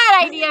love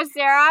that idea,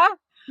 Sarah.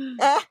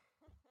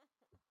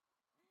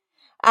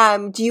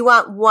 Do you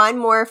want one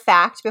more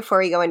fact before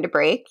we go into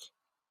break?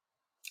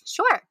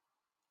 Sure.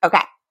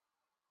 Okay.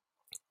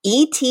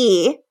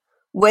 E.T.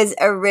 was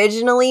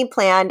originally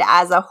planned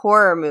as a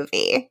horror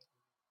movie.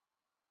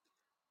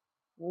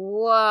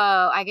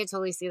 Whoa, I could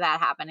totally see that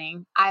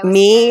happening. I was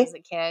scared as a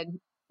kid.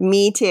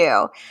 Me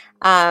too.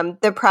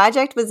 The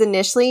project was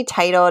initially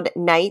titled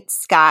Night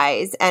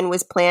Skies and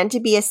was planned to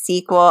be a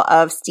sequel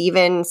of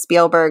Steven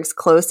Spielberg's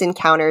Close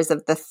Encounters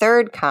of the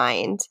Third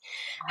Kind.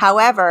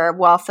 However,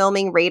 while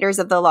filming Raiders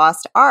of the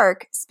Lost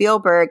Ark,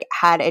 Spielberg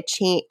had a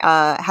change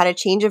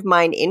of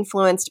mind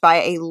influenced by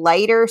a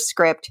lighter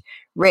script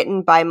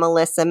written by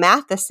Melissa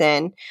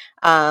Matheson,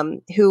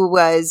 who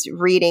was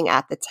reading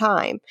at the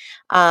time.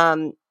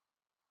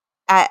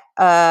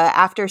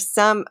 After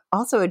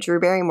also a Drew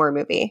Barrymore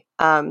movie.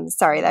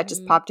 Sorry, that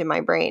just popped in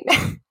my brain.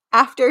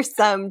 After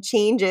some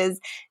changes,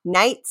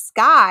 Night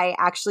Sky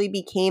actually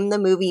became the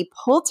movie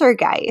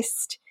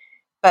Poltergeist,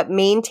 but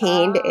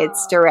maintained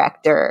its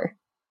director.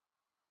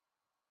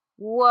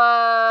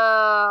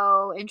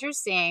 Whoa.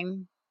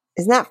 Interesting.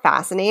 Isn't that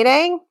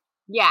fascinating?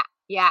 Yeah,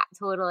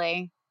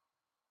 totally.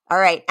 All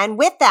right. And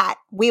with that,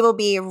 we will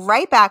be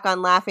right back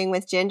on Laughing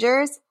with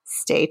Gingers.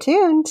 Stay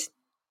tuned.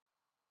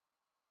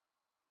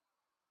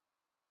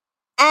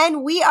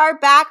 And we are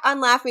back on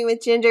Laughing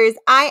with Gingers.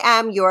 I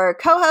am your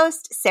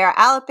co-host, Sarah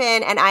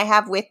Alapin, and I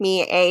have with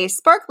me a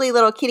sparkly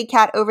little kitty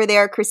cat over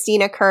there,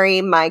 Christina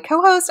Curry, my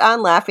co-host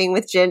on Laughing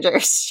with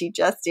Gingers. She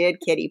just did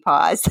kitty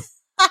paws.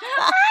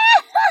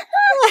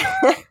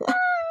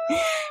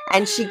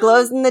 And she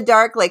glows in the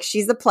dark like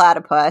she's a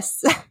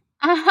platypus.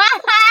 And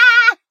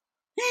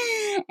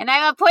I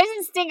have a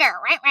poison stinger.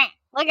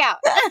 Look out.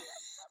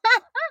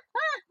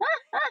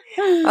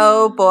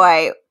 Oh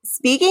boy.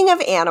 Speaking of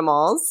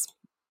animals,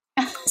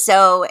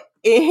 so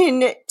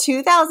in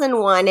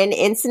 2001, an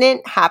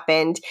incident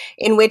happened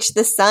in which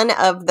the son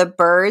of the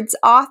Birds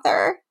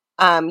author,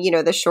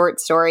 the short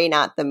story,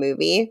 not the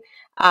movie,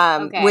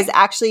 was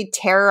actually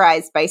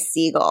terrorized by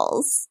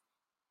seagulls.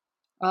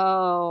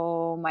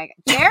 Oh my God.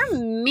 They're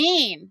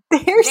mean.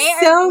 They're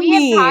so mean.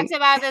 We have talked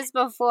about this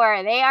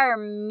before. They are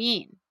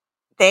mean.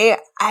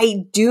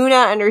 I do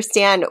not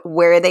understand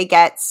where they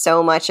get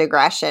so much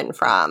aggression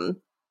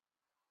from.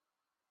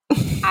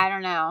 I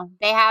don't know.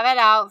 They have it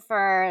out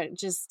for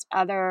just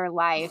other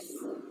life.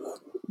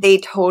 They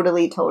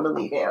totally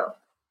do.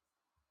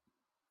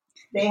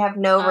 They have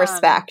no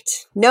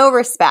respect. No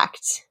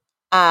respect.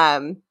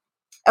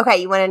 Okay,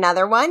 you want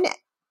another one?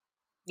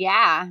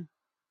 Yeah.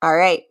 All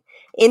right.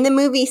 In the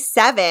movie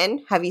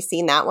Seven, have you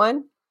seen that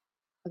one?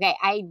 Okay,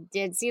 I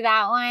did see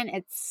that one.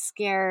 It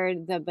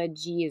scared the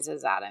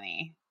bejesus out of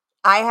me.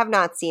 I have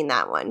not seen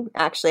that one,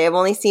 actually. I've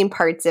only seen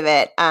parts of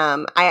it.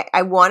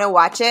 I want to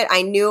watch it.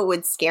 I knew it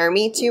would scare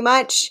me too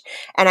much,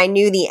 and I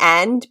knew the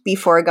end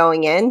before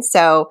going in.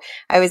 So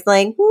I was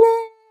like,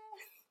 nah,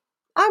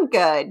 I'm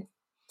good.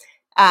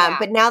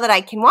 But now that I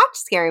can watch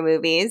scary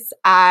movies,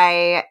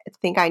 I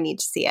think I need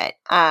to see it,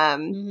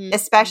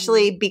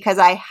 especially because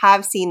I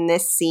have seen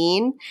this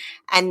scene,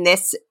 and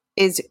this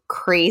is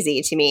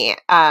crazy to me.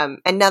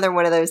 Another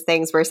one of those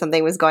things where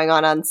something was going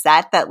on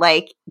set that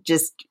like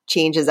just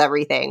changes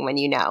everything when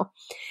you know.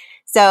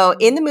 So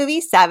in the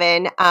movie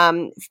Seven,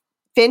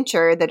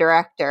 Fincher, the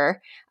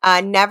director,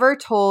 never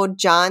told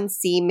John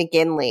C.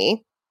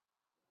 McGinley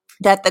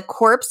that the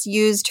corpse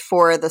used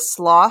for the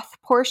sloth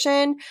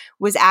portion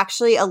was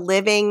actually a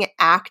living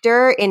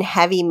actor in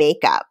heavy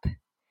makeup.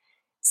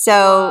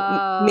 So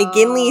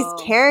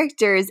McGinley's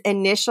character's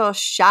initial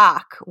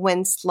shock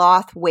when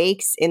Sloth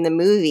wakes in the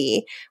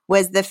movie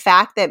was the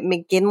fact that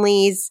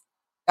McGinley's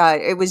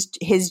it was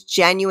his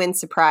genuine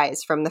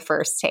surprise from the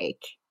first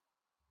take.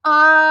 Oh,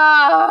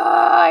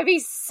 I'd be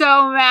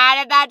so mad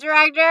at that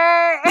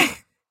director.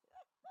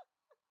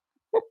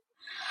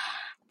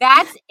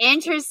 That's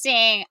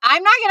interesting.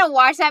 I'm not going to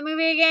watch that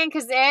movie again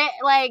because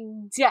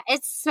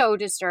it's so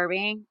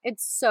disturbing.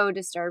 It's so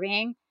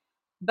disturbing.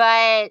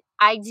 But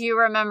I do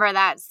remember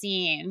that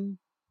scene.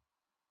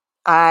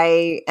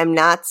 I am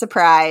not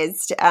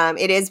surprised.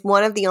 It is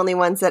one of the only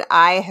ones that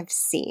I have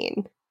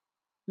seen.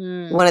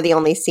 One of the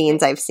only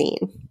scenes I've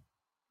seen.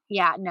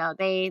 Yeah, no,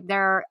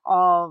 they're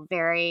all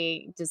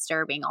very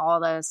disturbing. All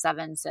the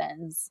 7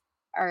 sins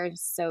are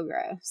so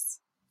gross.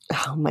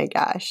 Oh my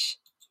gosh.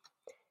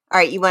 All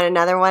right, you want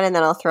another one and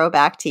then I'll throw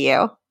back to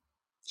you?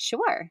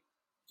 Sure.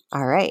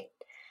 All right.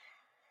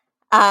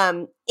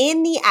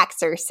 In The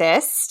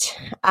Exorcist,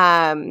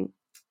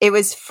 it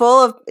was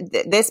full of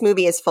this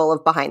movie is full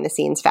of behind the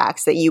scenes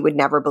facts that you would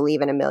never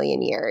believe in a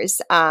million years.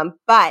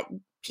 But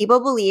people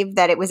believe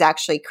that it was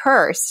actually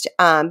cursed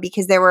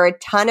because there were a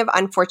ton of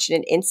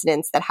unfortunate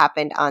incidents that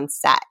happened on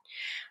set.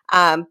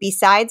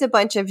 Besides a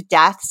bunch of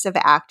deaths of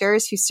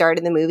actors who starred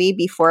in the movie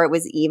before it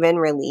was even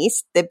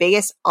released, the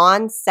biggest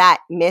on-set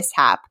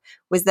mishap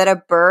was that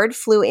a bird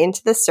flew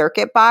into the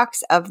circuit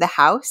box of the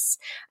house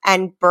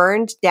and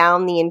burned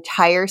down the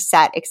entire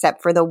set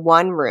except for the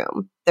one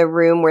room, the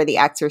room where the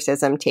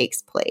exorcism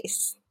takes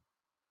place.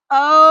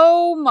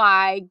 Oh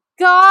my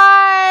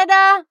God.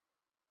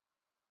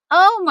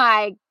 Oh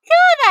my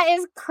God, that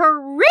is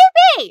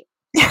creepy.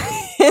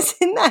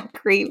 Isn't that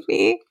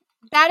creepy?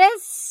 That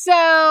is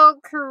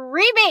so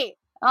creepy.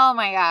 Oh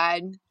my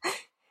God.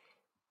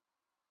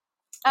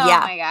 Oh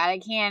my God. I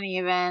can't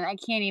even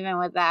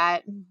with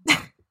that.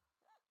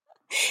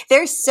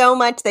 There's so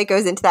much that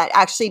goes into that.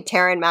 Actually,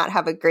 Tara and Matt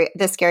have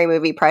the Scary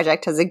Movie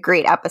Project has a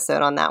great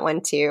episode on that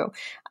one too.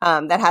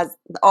 That has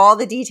all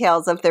the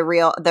details of the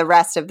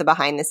rest of the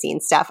behind the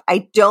scenes stuff.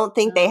 I don't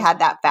think they had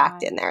that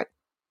fact in there.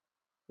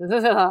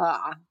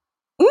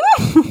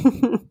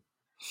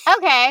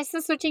 Okay, so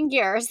switching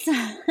gears.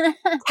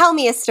 Tell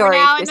me a story,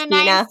 We're now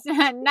Christina.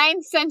 in the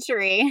 9th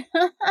century.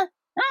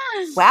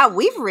 Wow,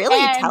 we've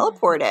really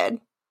teleported.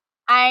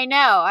 I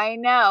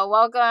know.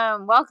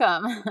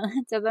 Welcome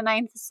to the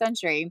 9th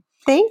century.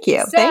 Thank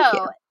you.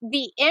 So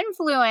the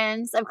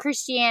influence of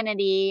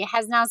Christianity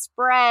has now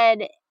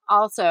spread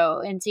also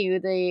into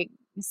the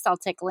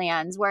Celtic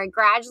lands, where it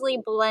gradually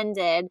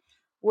blended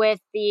with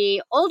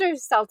the older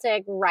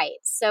Celtic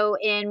rites. So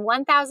in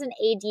 1000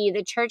 AD,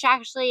 the church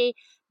actually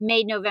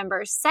made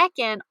November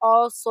 2nd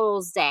All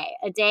Souls Day,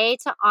 a day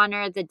to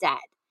honor the dead.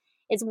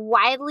 It's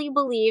widely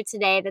believed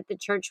today that the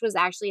church was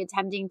actually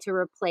attempting to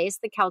replace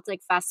the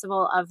Celtic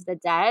Festival of the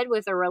Dead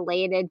with a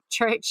related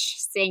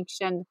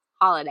church-sanctioned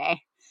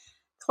holiday.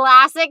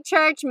 Classic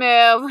church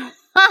move.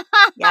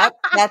 Yep,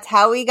 that's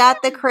how we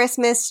got the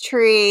Christmas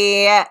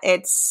tree.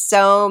 It's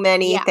so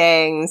many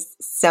things.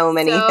 So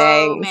many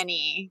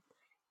things.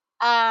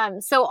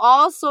 So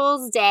All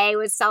Souls Day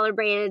was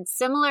celebrated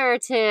similar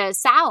to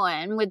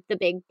Samhain, with the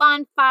big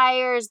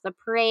bonfires, the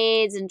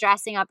parades, and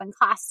dressing up in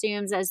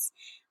costumes as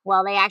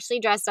well. They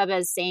actually dressed up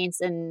as saints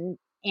and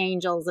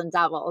angels and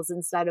devils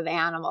instead of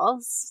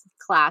animals.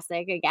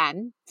 Classic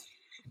again.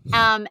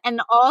 And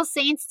the All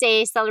Saints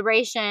Day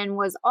celebration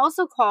was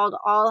also called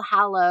All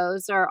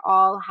Hallows or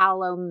All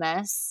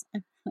Hallowmas,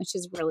 which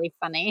is really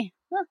funny.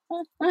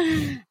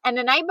 And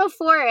the night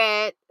before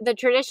it, the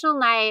traditional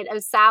night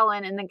of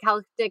Samhain in the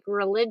Celtic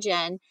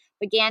religion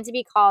began to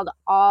be called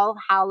All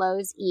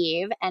Hallows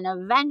Eve and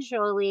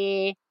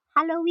eventually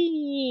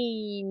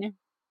Halloween.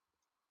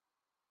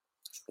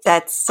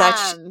 That's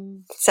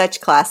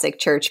such classic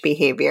church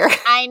behavior.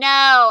 I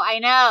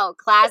know.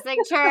 Classic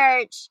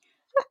church.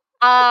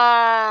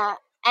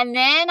 And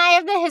then I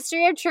have the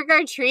history of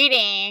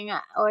trick-or-treating,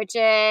 which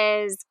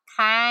is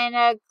kind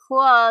of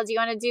cool. Do you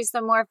want to do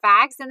some more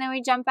facts and then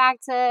we jump back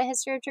to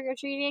history of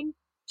trick-or-treating?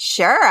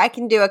 Sure, I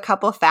can do a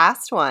couple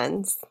fast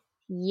ones.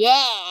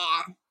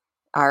 Yeah.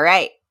 All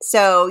right.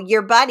 So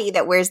your buddy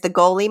that wears the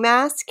goalie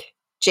mask,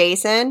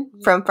 Jason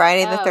from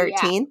Friday the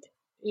 13th.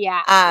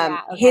 Yeah.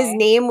 Okay. His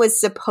name was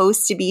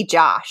supposed to be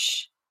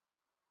Josh.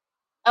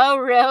 Oh,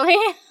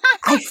 really?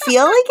 I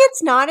feel like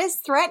it's not as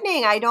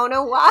threatening. I don't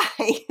know why.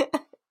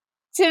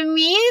 To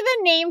me, the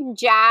name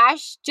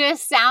Josh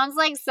just sounds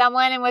like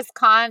someone in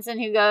Wisconsin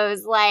who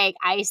goes like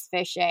ice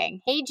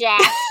fishing. Hey,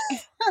 Jack.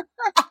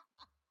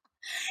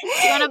 You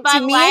want a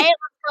Bud Light?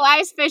 Let's go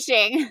ice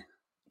fishing.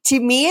 To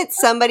me, it's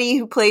somebody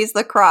who plays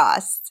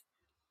lacrosse.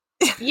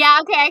 Yeah,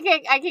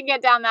 okay. I can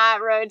get down that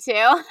road too.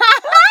 God,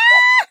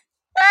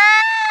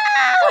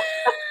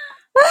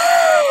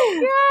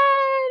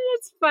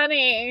 it's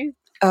funny.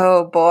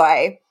 Oh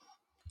boy.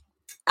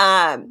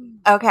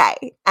 Okay.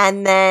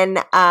 And then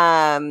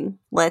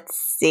let's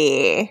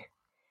see.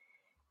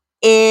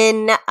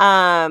 In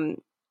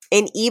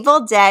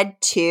Evil Dead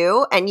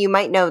 2, and you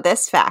might know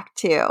this fact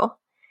too.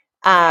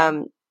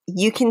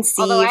 You can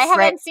see Although I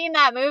haven't seen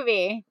that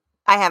movie.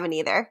 I haven't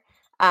either.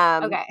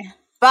 Okay.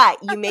 But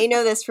you may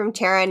know this from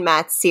Tara and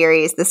Matt's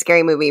series, the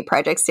Scary Movie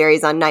Project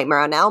series on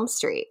Nightmare on Elm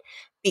Street.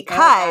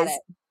 Because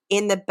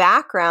in the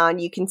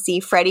background, you can see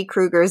Freddy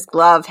Krueger's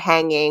glove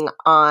hanging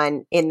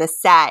in the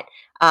set,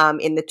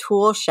 in the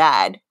tool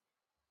shed.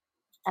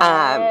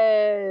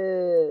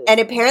 And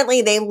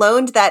apparently they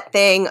loaned that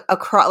thing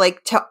across,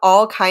 like, to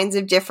all kinds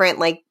of different,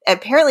 like,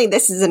 apparently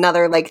this is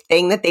another, like,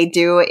 thing that they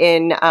do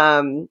in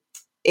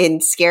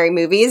scary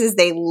movies is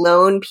they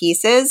loan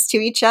pieces to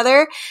each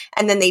other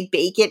and then they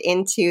bake it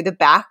into the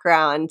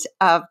background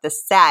of the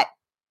set.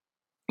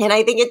 And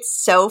I think it's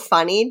so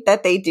funny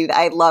that they do that.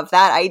 I love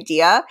that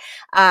idea.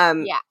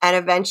 And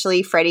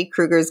eventually Freddy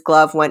Krueger's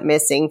glove went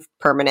missing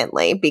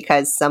permanently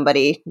because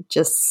somebody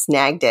just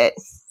snagged it.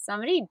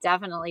 Somebody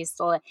definitely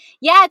stole it.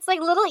 Yeah, it's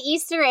like little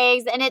Easter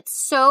eggs, and it's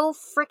so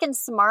freaking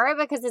smart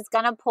because it's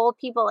going to pull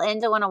people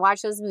in to want to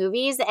watch those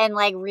movies and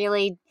like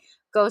really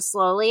go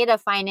slowly to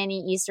find any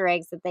Easter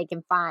eggs that they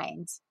can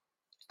find.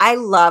 I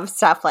love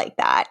stuff like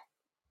that.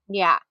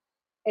 Yeah,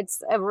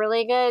 it's a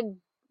really good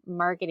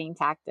marketing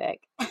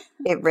tactic.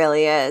 It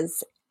really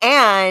is.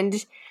 And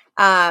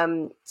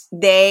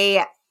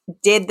they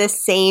did the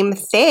same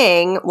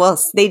thing. Well,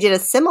 they did a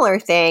similar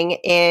thing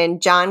in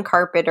John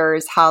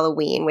Carpenter's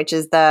Halloween, which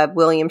is the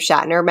William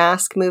Shatner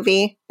mask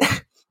movie.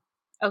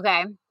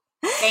 Okay.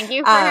 Thank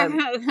you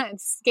for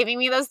giving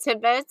me those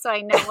tidbits so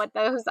I know what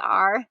those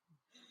are.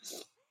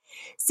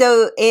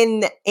 So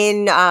in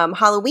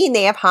Halloween,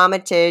 they have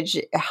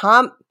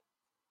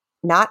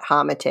not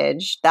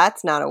homage.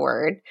 That's not a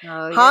word.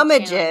 Oh,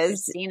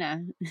 homages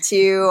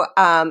to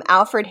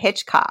Alfred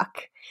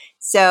Hitchcock.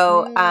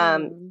 So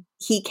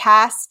he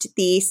cast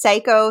the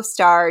Psycho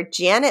star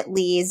Janet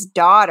Leigh's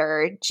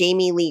daughter,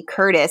 Jamie Lee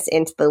Curtis,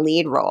 into the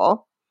lead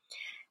role.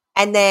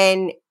 And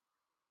then,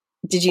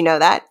 did you know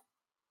that?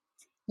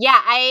 Yeah,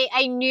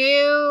 I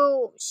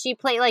knew she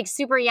played like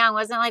super young.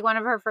 Wasn't it like one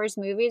of her first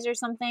movies or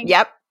something?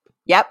 Yep.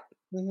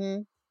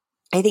 Mm-hmm.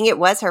 I think it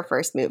was her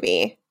first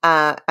movie.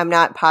 I'm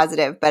not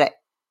positive, but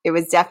it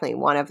was definitely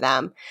one of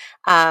them.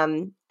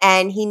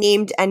 And he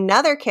named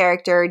another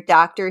character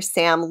Dr.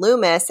 Sam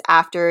Loomis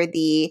after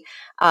the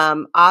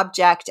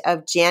object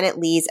of Janet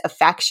Leigh's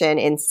affection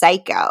in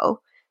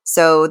Psycho.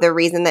 So the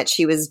reason that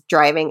she was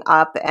driving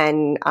up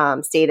and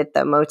stayed at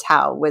the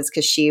motel was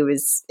because she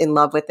was in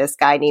love with this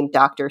guy named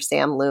Dr.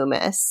 Sam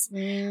Loomis.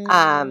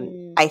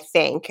 I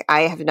think.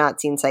 I have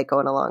not seen Psycho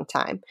in a long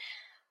time.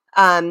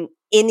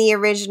 In the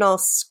original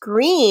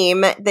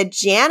Scream, the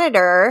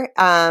janitor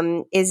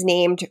is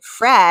named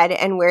Fred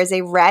and wears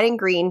a red and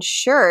green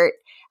shirt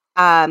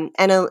and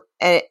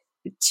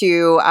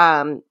to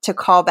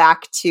call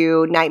back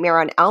to Nightmare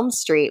on Elm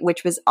Street,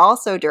 which was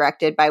also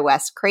directed by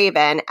Wes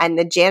Craven, and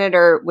the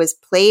janitor was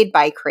played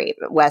by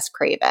Wes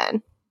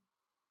Craven.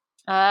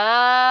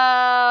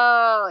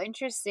 Oh,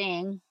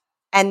 interesting.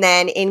 And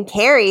then in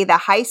Carrie, the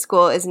high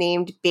school is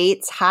named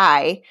Bates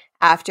High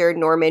after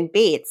Norman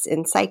Bates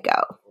in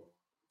Psycho.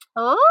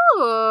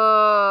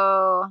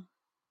 Oh.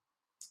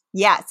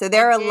 Yeah, so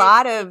there are a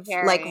lot of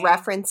like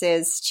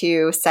references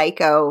to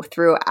Psycho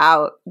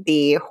throughout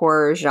the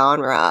horror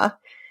genre,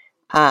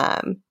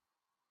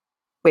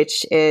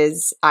 which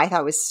is I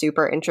thought was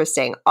super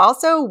interesting.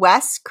 Also,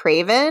 Wes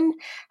Craven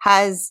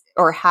had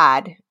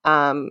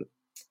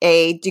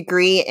a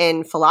degree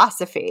in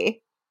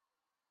philosophy.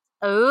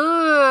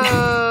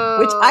 Oh,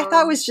 which I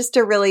thought was just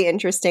a really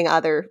interesting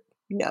other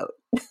note.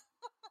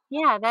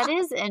 Yeah, that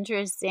is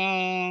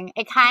interesting.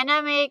 It kind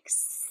of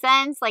makes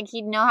sense. Like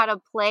he'd know how to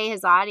play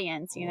his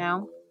audience, you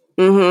know?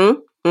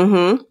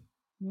 Mm-hmm.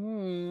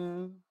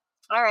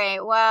 All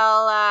right.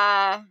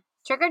 Well,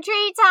 trick or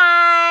treat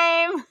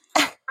time.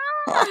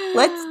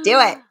 Let's do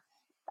it.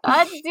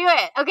 Let's do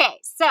it. Okay.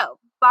 So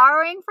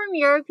borrowing from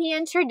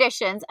European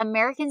traditions,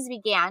 Americans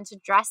began to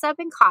dress up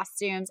in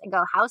costumes and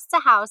go house to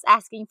house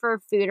asking for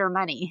food or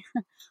money.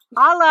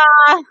 Holla!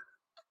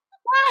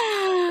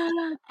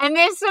 And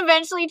this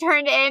eventually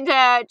turned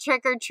into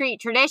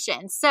trick-or-treat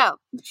tradition. So,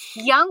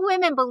 young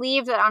women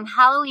believed that on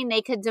Halloween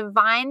they could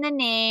divine the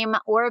name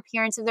or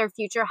appearance of their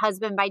future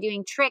husband by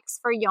doing tricks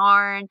for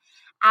yarn,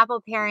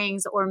 apple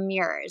parings, or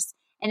mirrors.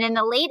 And in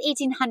the late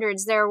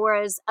 1800s, there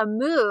was a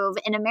move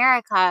in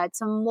America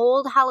to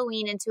mold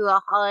Halloween into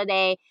a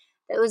holiday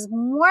that was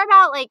more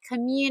about like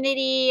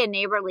community and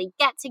neighborly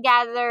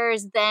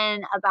get-togethers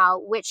than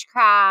about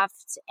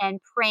witchcraft and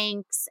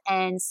pranks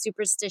and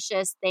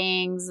superstitious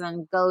things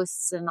and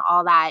ghosts and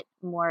all that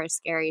more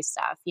scary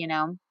stuff, you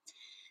know?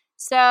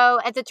 So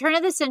at the turn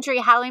of the century,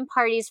 Halloween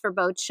parties for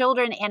both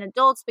children and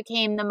adults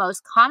became the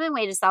most common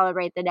way to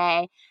celebrate the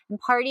day, and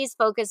parties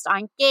focused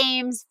on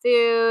games,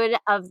 food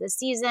of the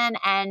season,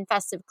 and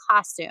festive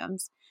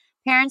costumes.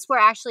 Parents were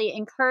actually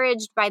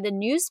encouraged by the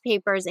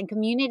newspapers and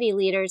community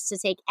leaders to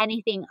take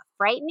anything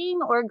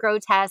frightening or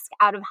grotesque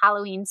out of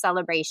Halloween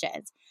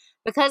celebrations.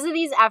 Because of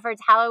these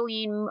efforts,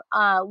 Halloween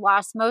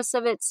lost most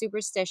of its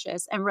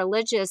superstitious and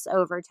religious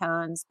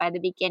overtones by the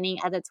beginning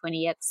of the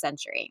 20th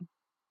century.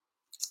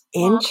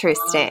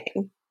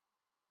 Interesting.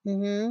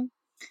 Mm-hmm.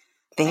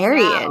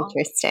 Very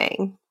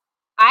interesting.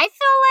 I feel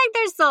like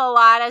there's still a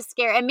lot of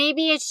scare, and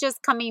maybe it's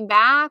just coming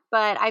back,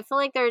 but I feel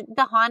like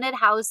the haunted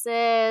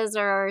houses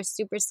are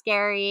super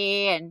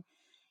scary, and,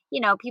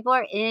 you know, people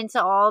are into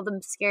all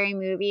the scary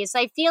movies. So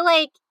I feel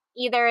like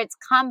either it's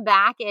come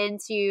back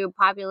into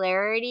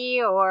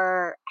popularity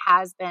or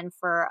has been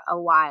for a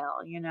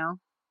while, you know?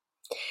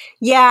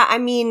 Yeah, I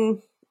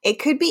mean, it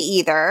could be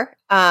either.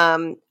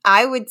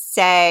 I would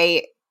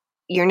say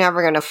you're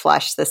never going to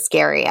flush the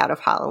scary out of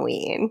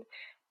Halloween.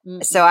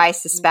 So I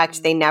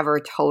suspect they never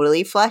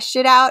totally fleshed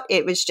it out.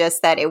 It was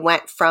just that it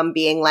went from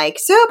being like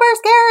super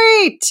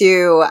scary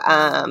to,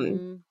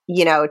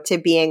 you know, to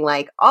being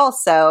like,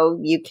 also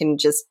you can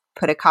just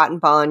put a cotton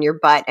ball on your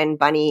butt and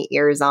bunny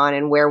ears on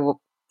and wear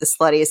the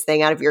sluttiest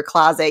thing out of your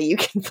closet you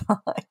can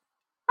find.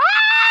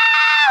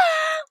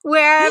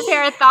 Wear a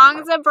pair of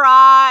thongs, a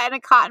bra, and a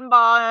cotton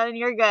ball, and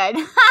you're good.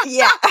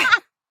 Yeah.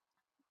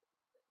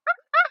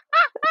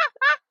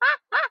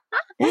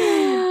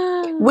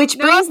 Which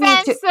brings me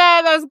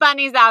to those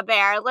bunnies out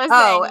there.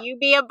 Listen, you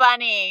be a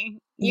bunny.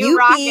 You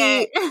rock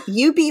it.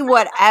 You be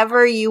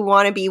whatever you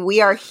want to be.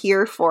 We are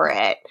here for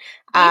it.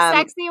 Be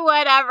sexy,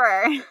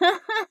 whatever.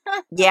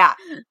 Yeah.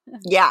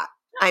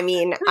 I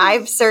mean,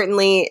 I've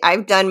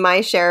done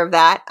my share of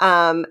that.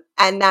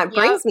 And that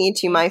brings me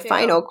to my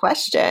final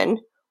question.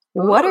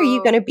 Ooh. What are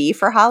you going to be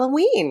for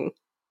Halloween?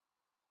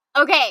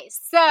 Okay,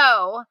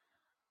 so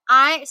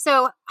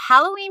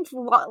Halloween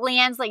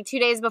lands like 2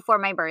 days before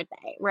my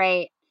birthday,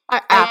 right?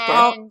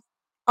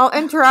 I'll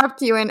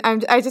interrupt you, and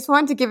I just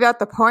wanted to give out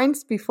the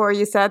points before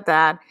you said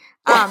that.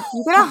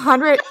 You get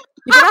 100.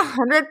 You get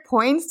 100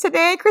 points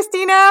today,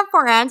 Christina,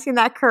 for answering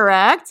that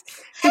correct,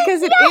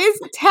 because it is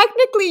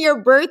technically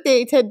your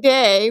birthday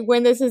today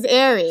when this is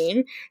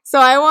airing. So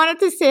I wanted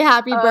to say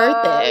happy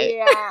birthday.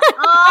 Yeah.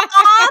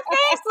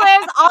 Thanks,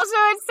 Liz. Also,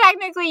 it's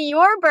technically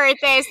your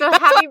birthday, so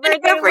happy birthday,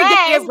 Don't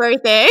forget Liz. your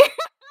birthday.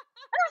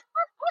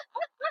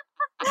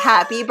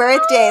 Happy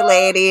birthday,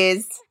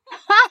 ladies.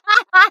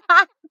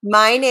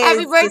 Mine is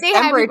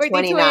December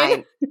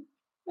 29th.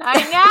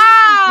 I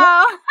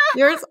know.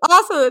 Yours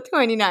also the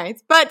 29th.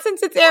 But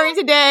since it's airing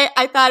today,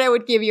 I thought I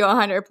would give you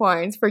 100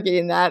 points for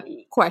getting that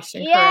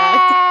question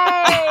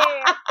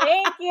correct.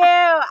 Thank you.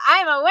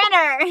 I'm a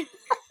winner.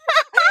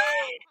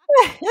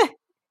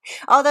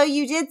 Although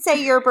you did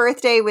say your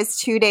birthday was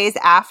 2 days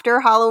after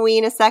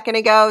Halloween a second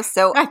ago,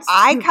 so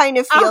I kind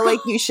of feel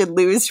like you should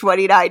lose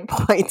 29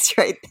 points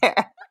right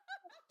there.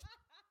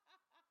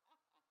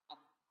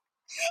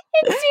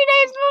 It's 2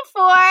 days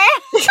before.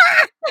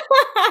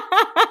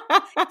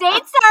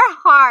 Dates are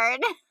hard.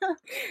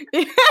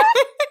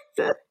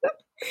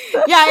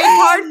 Yeah,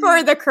 it's hard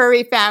for the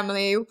Curry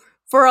family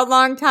for a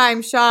long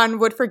time, Sean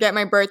would forget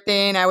my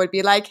birthday and I would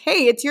be like,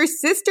 hey, it's your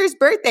sister's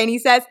birthday. And he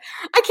says,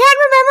 I can't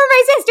remember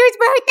my sister's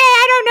birthday.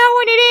 I don't know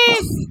when it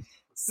is.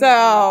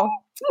 So,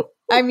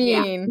 I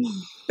mean,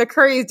 the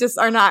Currys just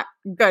are not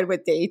good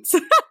with dates.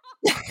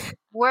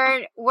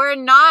 We're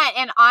not,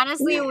 and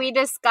honestly, we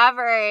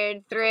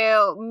discovered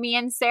through me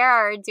and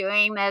Sarah are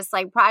doing this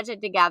like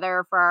project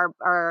together for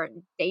our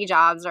day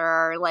jobs or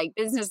our like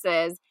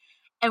businesses,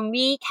 and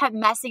we kept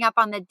messing up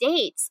on the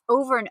dates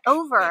over and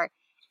over,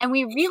 and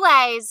we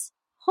realized,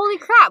 holy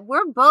crap,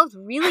 we're both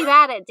really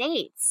bad at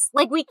dates.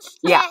 Like we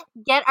can't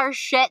get our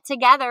shit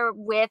together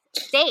with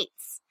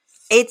dates.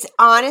 It's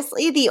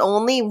honestly the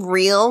only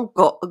real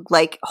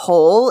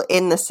hole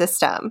in the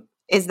system.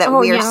 Is that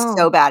we are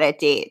so bad at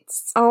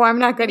dates. Oh, I'm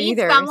not good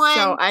either.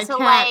 So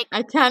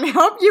I can't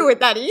help you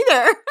with that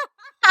either.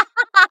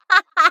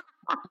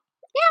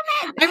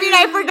 Damn it. I mean,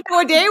 I forgot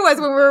what day it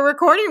was when we were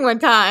recording one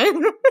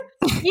time.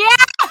 Yeah.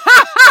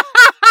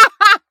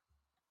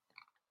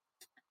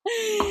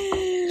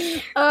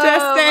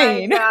 Just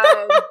saying. My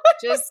God.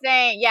 Just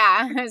saying.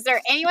 Yeah. Is there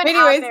anyone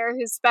out there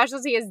whose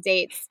specialty is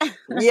dates?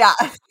 Yeah.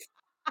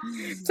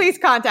 Please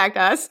contact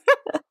us.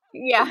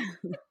 Yeah.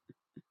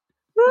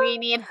 We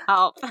need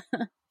help.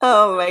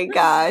 Oh my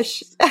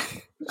gosh.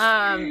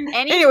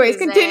 Anyways,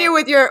 continue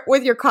with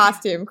your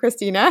costume,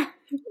 Christina.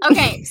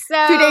 Okay,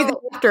 so 2 days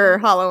after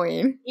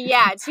Halloween.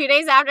 Yeah, 2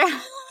 days after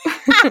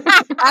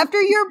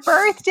after your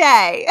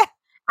birthday.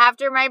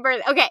 After my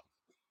birthday. Okay.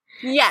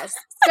 Yes.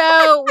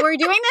 So we're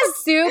doing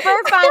this super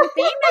fun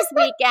thing this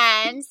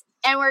weekend,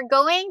 and we're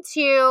going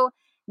to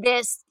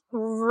this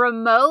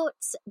remote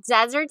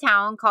desert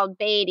town called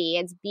Beatty.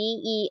 It's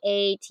Beatty.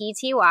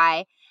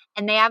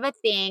 And they have a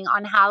thing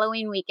on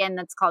Halloween weekend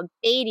that's called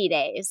Beatty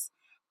Days.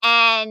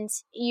 And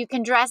you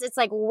can dress, it's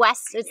like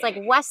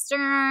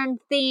Western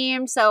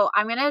themed. So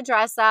I'm going to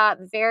dress up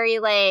very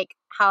like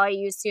how I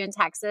used to in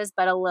Texas,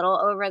 but a little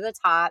over the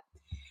top.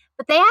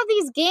 But they have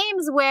these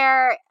games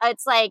where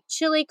it's like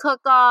chili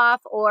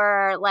cook-off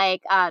or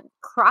like a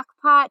crock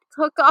pot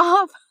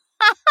cook-off.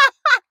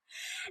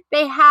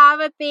 They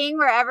have a thing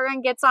where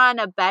everyone gets on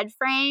a bed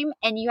frame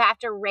and you have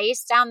to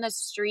race down the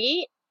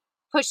street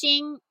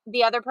pushing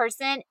the other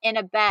person in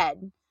a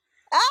bed.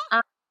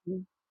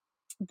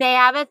 They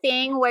have a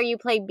thing where you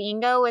play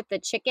bingo with the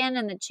chicken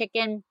and the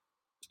chicken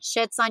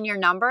shits on your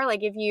number.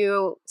 Like if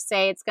you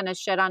say it's going to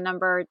shit on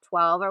number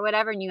 12 or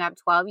whatever and you have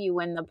 12, you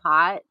win the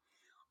pot.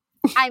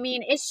 I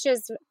mean, it's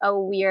just a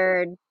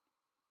weird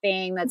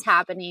thing that's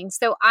happening.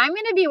 So I'm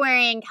going to be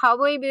wearing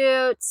cowboy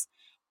boots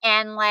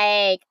and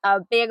like a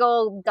big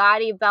old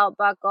gaudy belt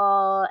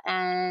buckle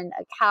and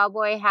a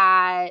cowboy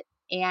hat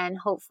and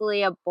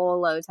hopefully a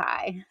bolo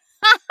tie.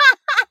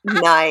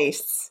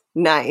 Nice.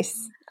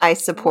 I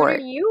support.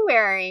 What are you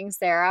wearing,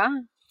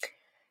 Sarah?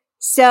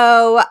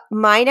 So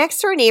my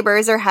next door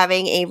neighbors are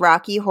having a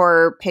Rocky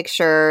Horror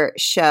Picture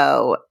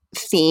Show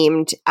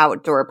themed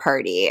outdoor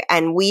party,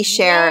 and we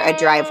share a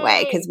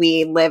driveway because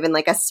we live in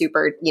like a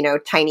super,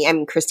 tiny. I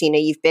mean, Christina,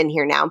 you've been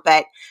here now,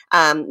 but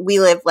we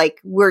live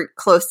we're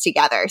close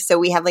together, so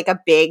we have like a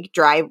big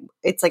drive.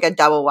 It's like a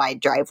double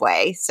wide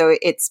driveway, so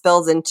it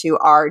spills into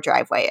our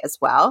driveway as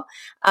well.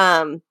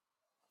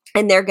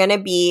 And they're going to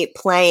be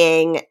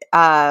playing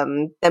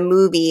the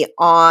movie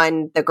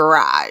on their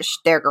garage.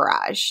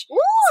 Ooh,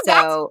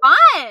 so, that's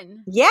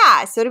fun.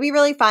 Yeah, so it'll be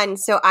really fun.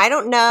 So I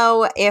don't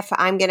know if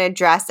I'm going to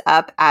dress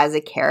up as a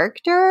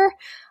character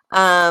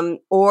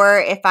or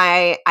if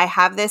I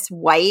have this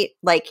white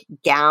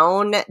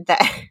gown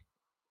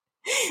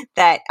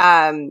that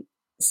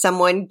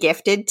someone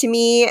gifted to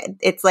me.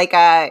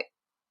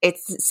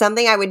 It's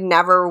something I would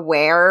never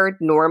wear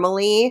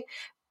normally,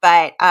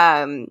 but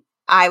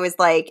I was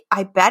like,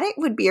 I bet it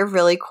would be a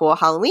really cool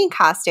Halloween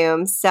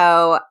costume.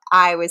 So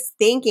I was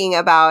thinking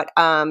about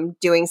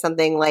doing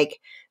something like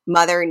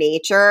Mother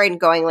Nature and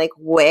going like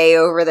way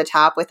over the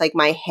top with like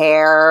my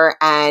hair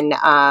and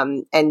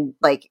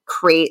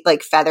create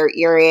like feather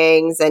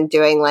earrings and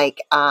doing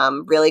like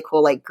really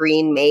cool like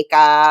green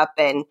makeup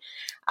and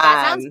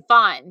that sounds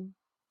fun.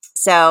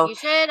 So you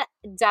should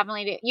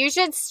definitely do. You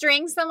should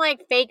string some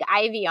like fake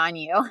ivy on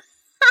you.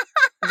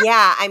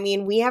 Yeah, I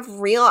mean, we have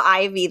real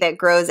ivy that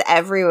grows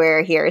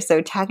everywhere here,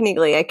 so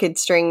technically I could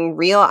string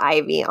real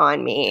ivy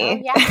on me.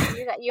 Oh, yeah,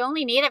 do that. You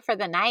only need it for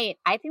the night.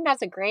 I think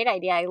that's a great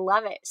idea. I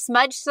love it.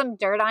 Smudge some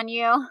dirt on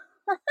you.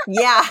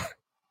 Yeah,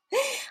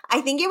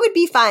 I think it would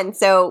be fun,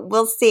 so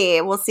we'll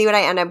see. We'll see what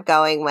I end up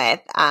going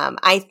with.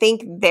 I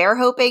think they're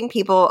hoping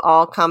people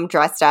all come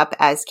dressed up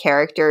as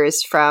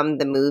characters from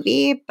the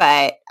movie,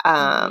 but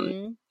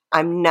I'm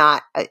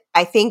not.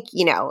 I think,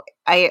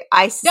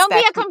 I don't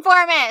be a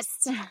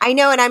conformist. I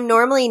know, and I'm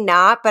normally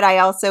not, but I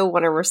also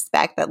want to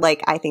respect that.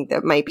 Like, I think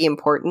that might be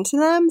important to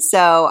them,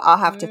 so I'll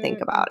have to think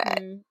about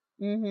it.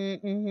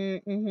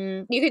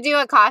 You could do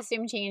a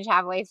costume change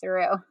halfway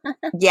through.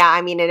 Yeah,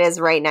 I mean, it is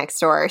right next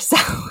door, so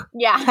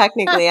yeah,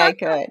 technically I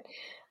could.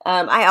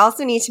 I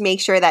also need to make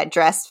sure that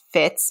dress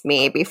fits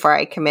me before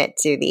I commit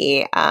to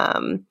the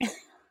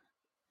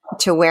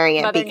to wearing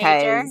it. Mother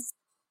Nature.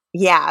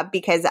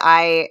 Because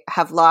I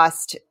have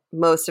lost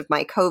most of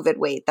my COVID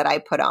weight that I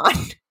put on.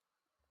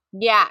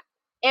 Yeah.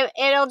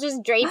 It'll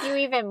just drape you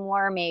even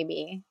more,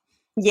 maybe.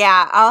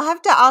 Yeah,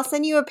 I'll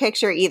send you a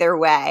picture either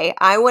way.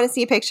 I want to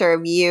see a picture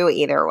of you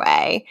either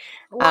way.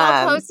 We'll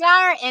post it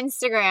on our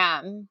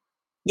Instagram.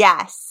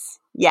 Yes.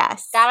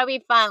 That'll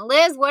be fun.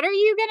 Liz, what are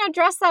you going to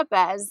dress up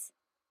as?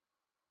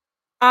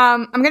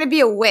 I'm going to be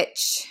a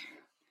witch.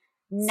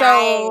 Nice.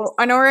 So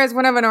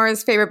one of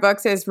Honora's favorite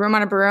books is Room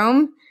on a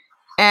Broom.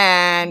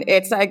 And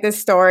it's like this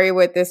story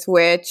with this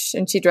witch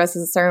and she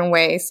dresses a certain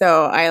way.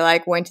 So I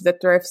like went to the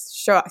thrift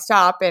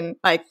shop and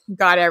like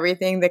got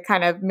everything that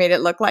kind of made it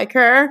look like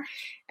her.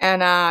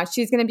 And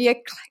she's going to be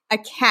a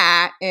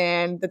cat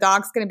and the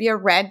dog's going to be a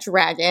red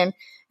dragon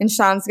and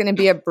Sean's going to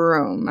be a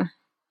broom.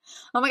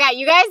 Oh my God,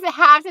 you guys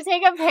have to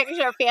take a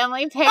picture,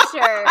 family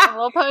picture, and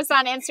we'll post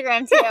on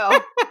Instagram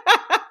too.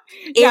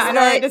 Yeah, and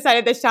I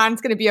decided that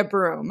Sean's going to be a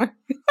broom.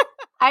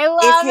 I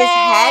love it. Is his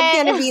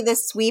head going to be the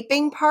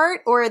sweeping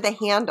part or the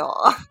handle?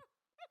 I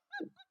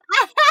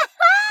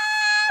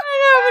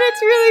know, but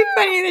it's really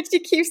funny that she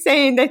keeps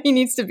saying that he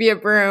needs to be a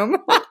broom.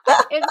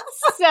 It's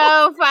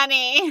so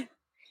funny.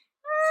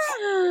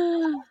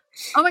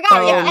 Oh my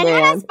God, if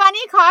anyone has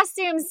funny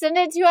costumes, send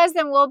it to us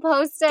and we'll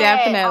post it.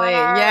 Definitely,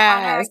 on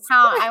our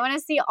account. I want to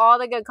see all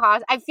the good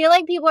costumes. I feel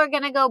like people are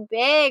going to go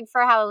big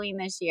for Halloween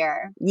this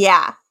year.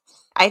 Yeah,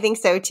 I think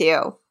so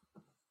too.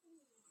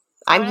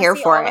 I'm here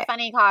for all the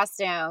funny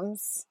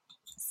costumes.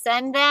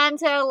 Send them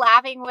to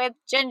Laughing with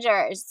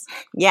Gingers.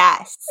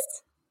 Yes.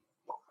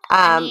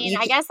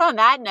 I guess on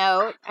that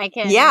note, we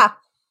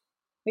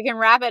can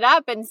wrap it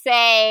up and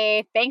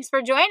say thanks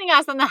for joining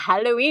us on the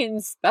Halloween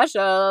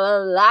special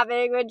of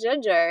Laughing with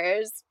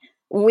Gingers.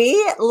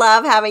 We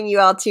love having you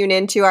all tune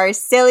into our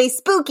silly,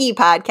 spooky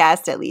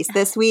podcast, at least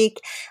this week,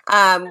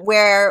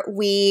 where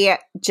we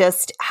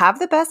just have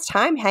the best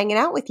time hanging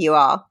out with you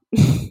all.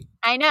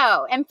 I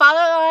know. And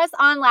follow us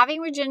on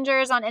Laughing with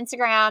Gingers on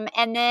Instagram,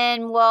 and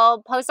then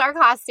we'll post our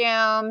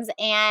costumes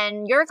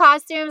and your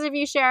costumes if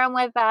you share them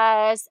with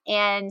us,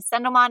 and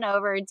send them on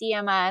over,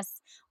 DM us.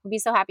 We'll be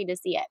so happy to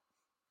see it.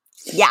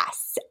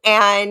 Yes.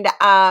 And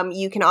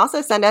you can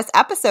also send us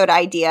episode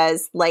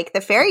ideas like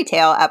the fairy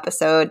tale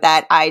episode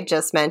that I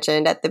just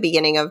mentioned at the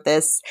beginning of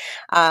this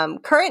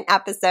current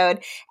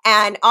episode,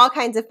 and all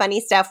kinds of funny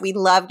stuff. We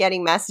love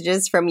getting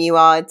messages from you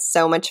all. It's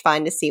so much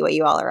fun to see what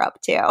you all are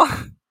up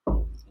to.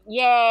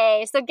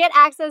 Yay. So get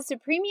access to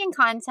premium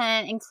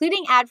content,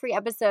 including ad-free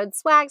episodes,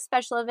 swag,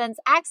 special events,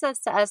 access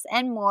to us,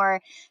 and more.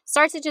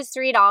 Starts at just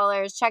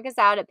 $3. Check us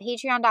out at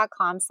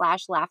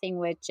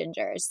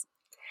patreon.com/laughingwithgingers.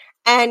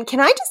 And can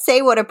I just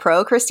say what a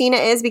pro Christina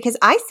is? Because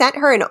I sent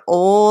her an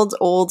old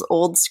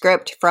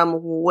script from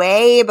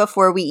way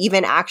before we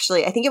even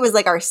actually, I think it was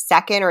like our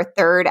second or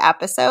third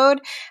episode.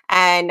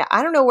 And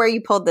I don't know where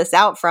you pulled this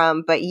out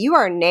from, but you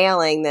are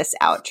nailing this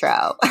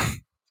outro.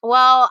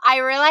 Well, I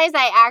realized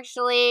I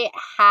actually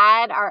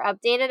had our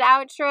updated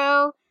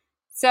outro,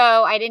 so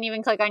I didn't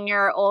even click on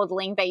your old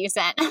link that you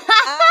sent.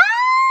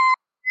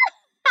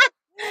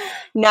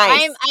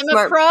 Nice. I'm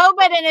a pro,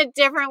 but in a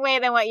different way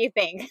than what you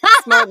think.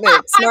 Smart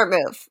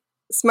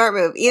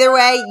move. Either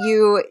way,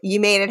 you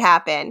made it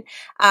happen.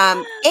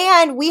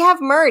 And we have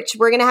merch.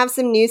 We're going to have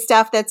some new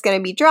stuff that's going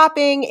to be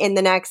dropping in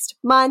the next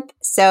month.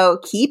 So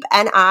keep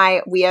an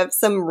eye. We have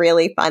some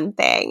really fun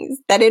things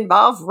that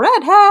involve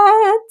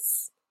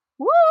redheads.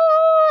 Woo!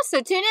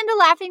 So tune in to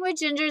Laughing with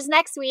Gingers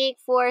next week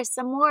for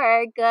some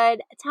more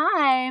good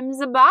times.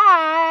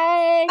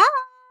 Bye. Bye.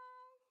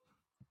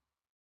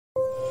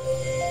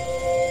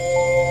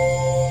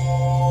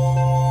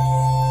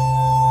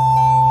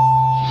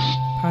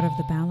 Part of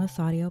the Boundless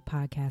Audio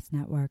Podcast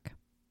Network.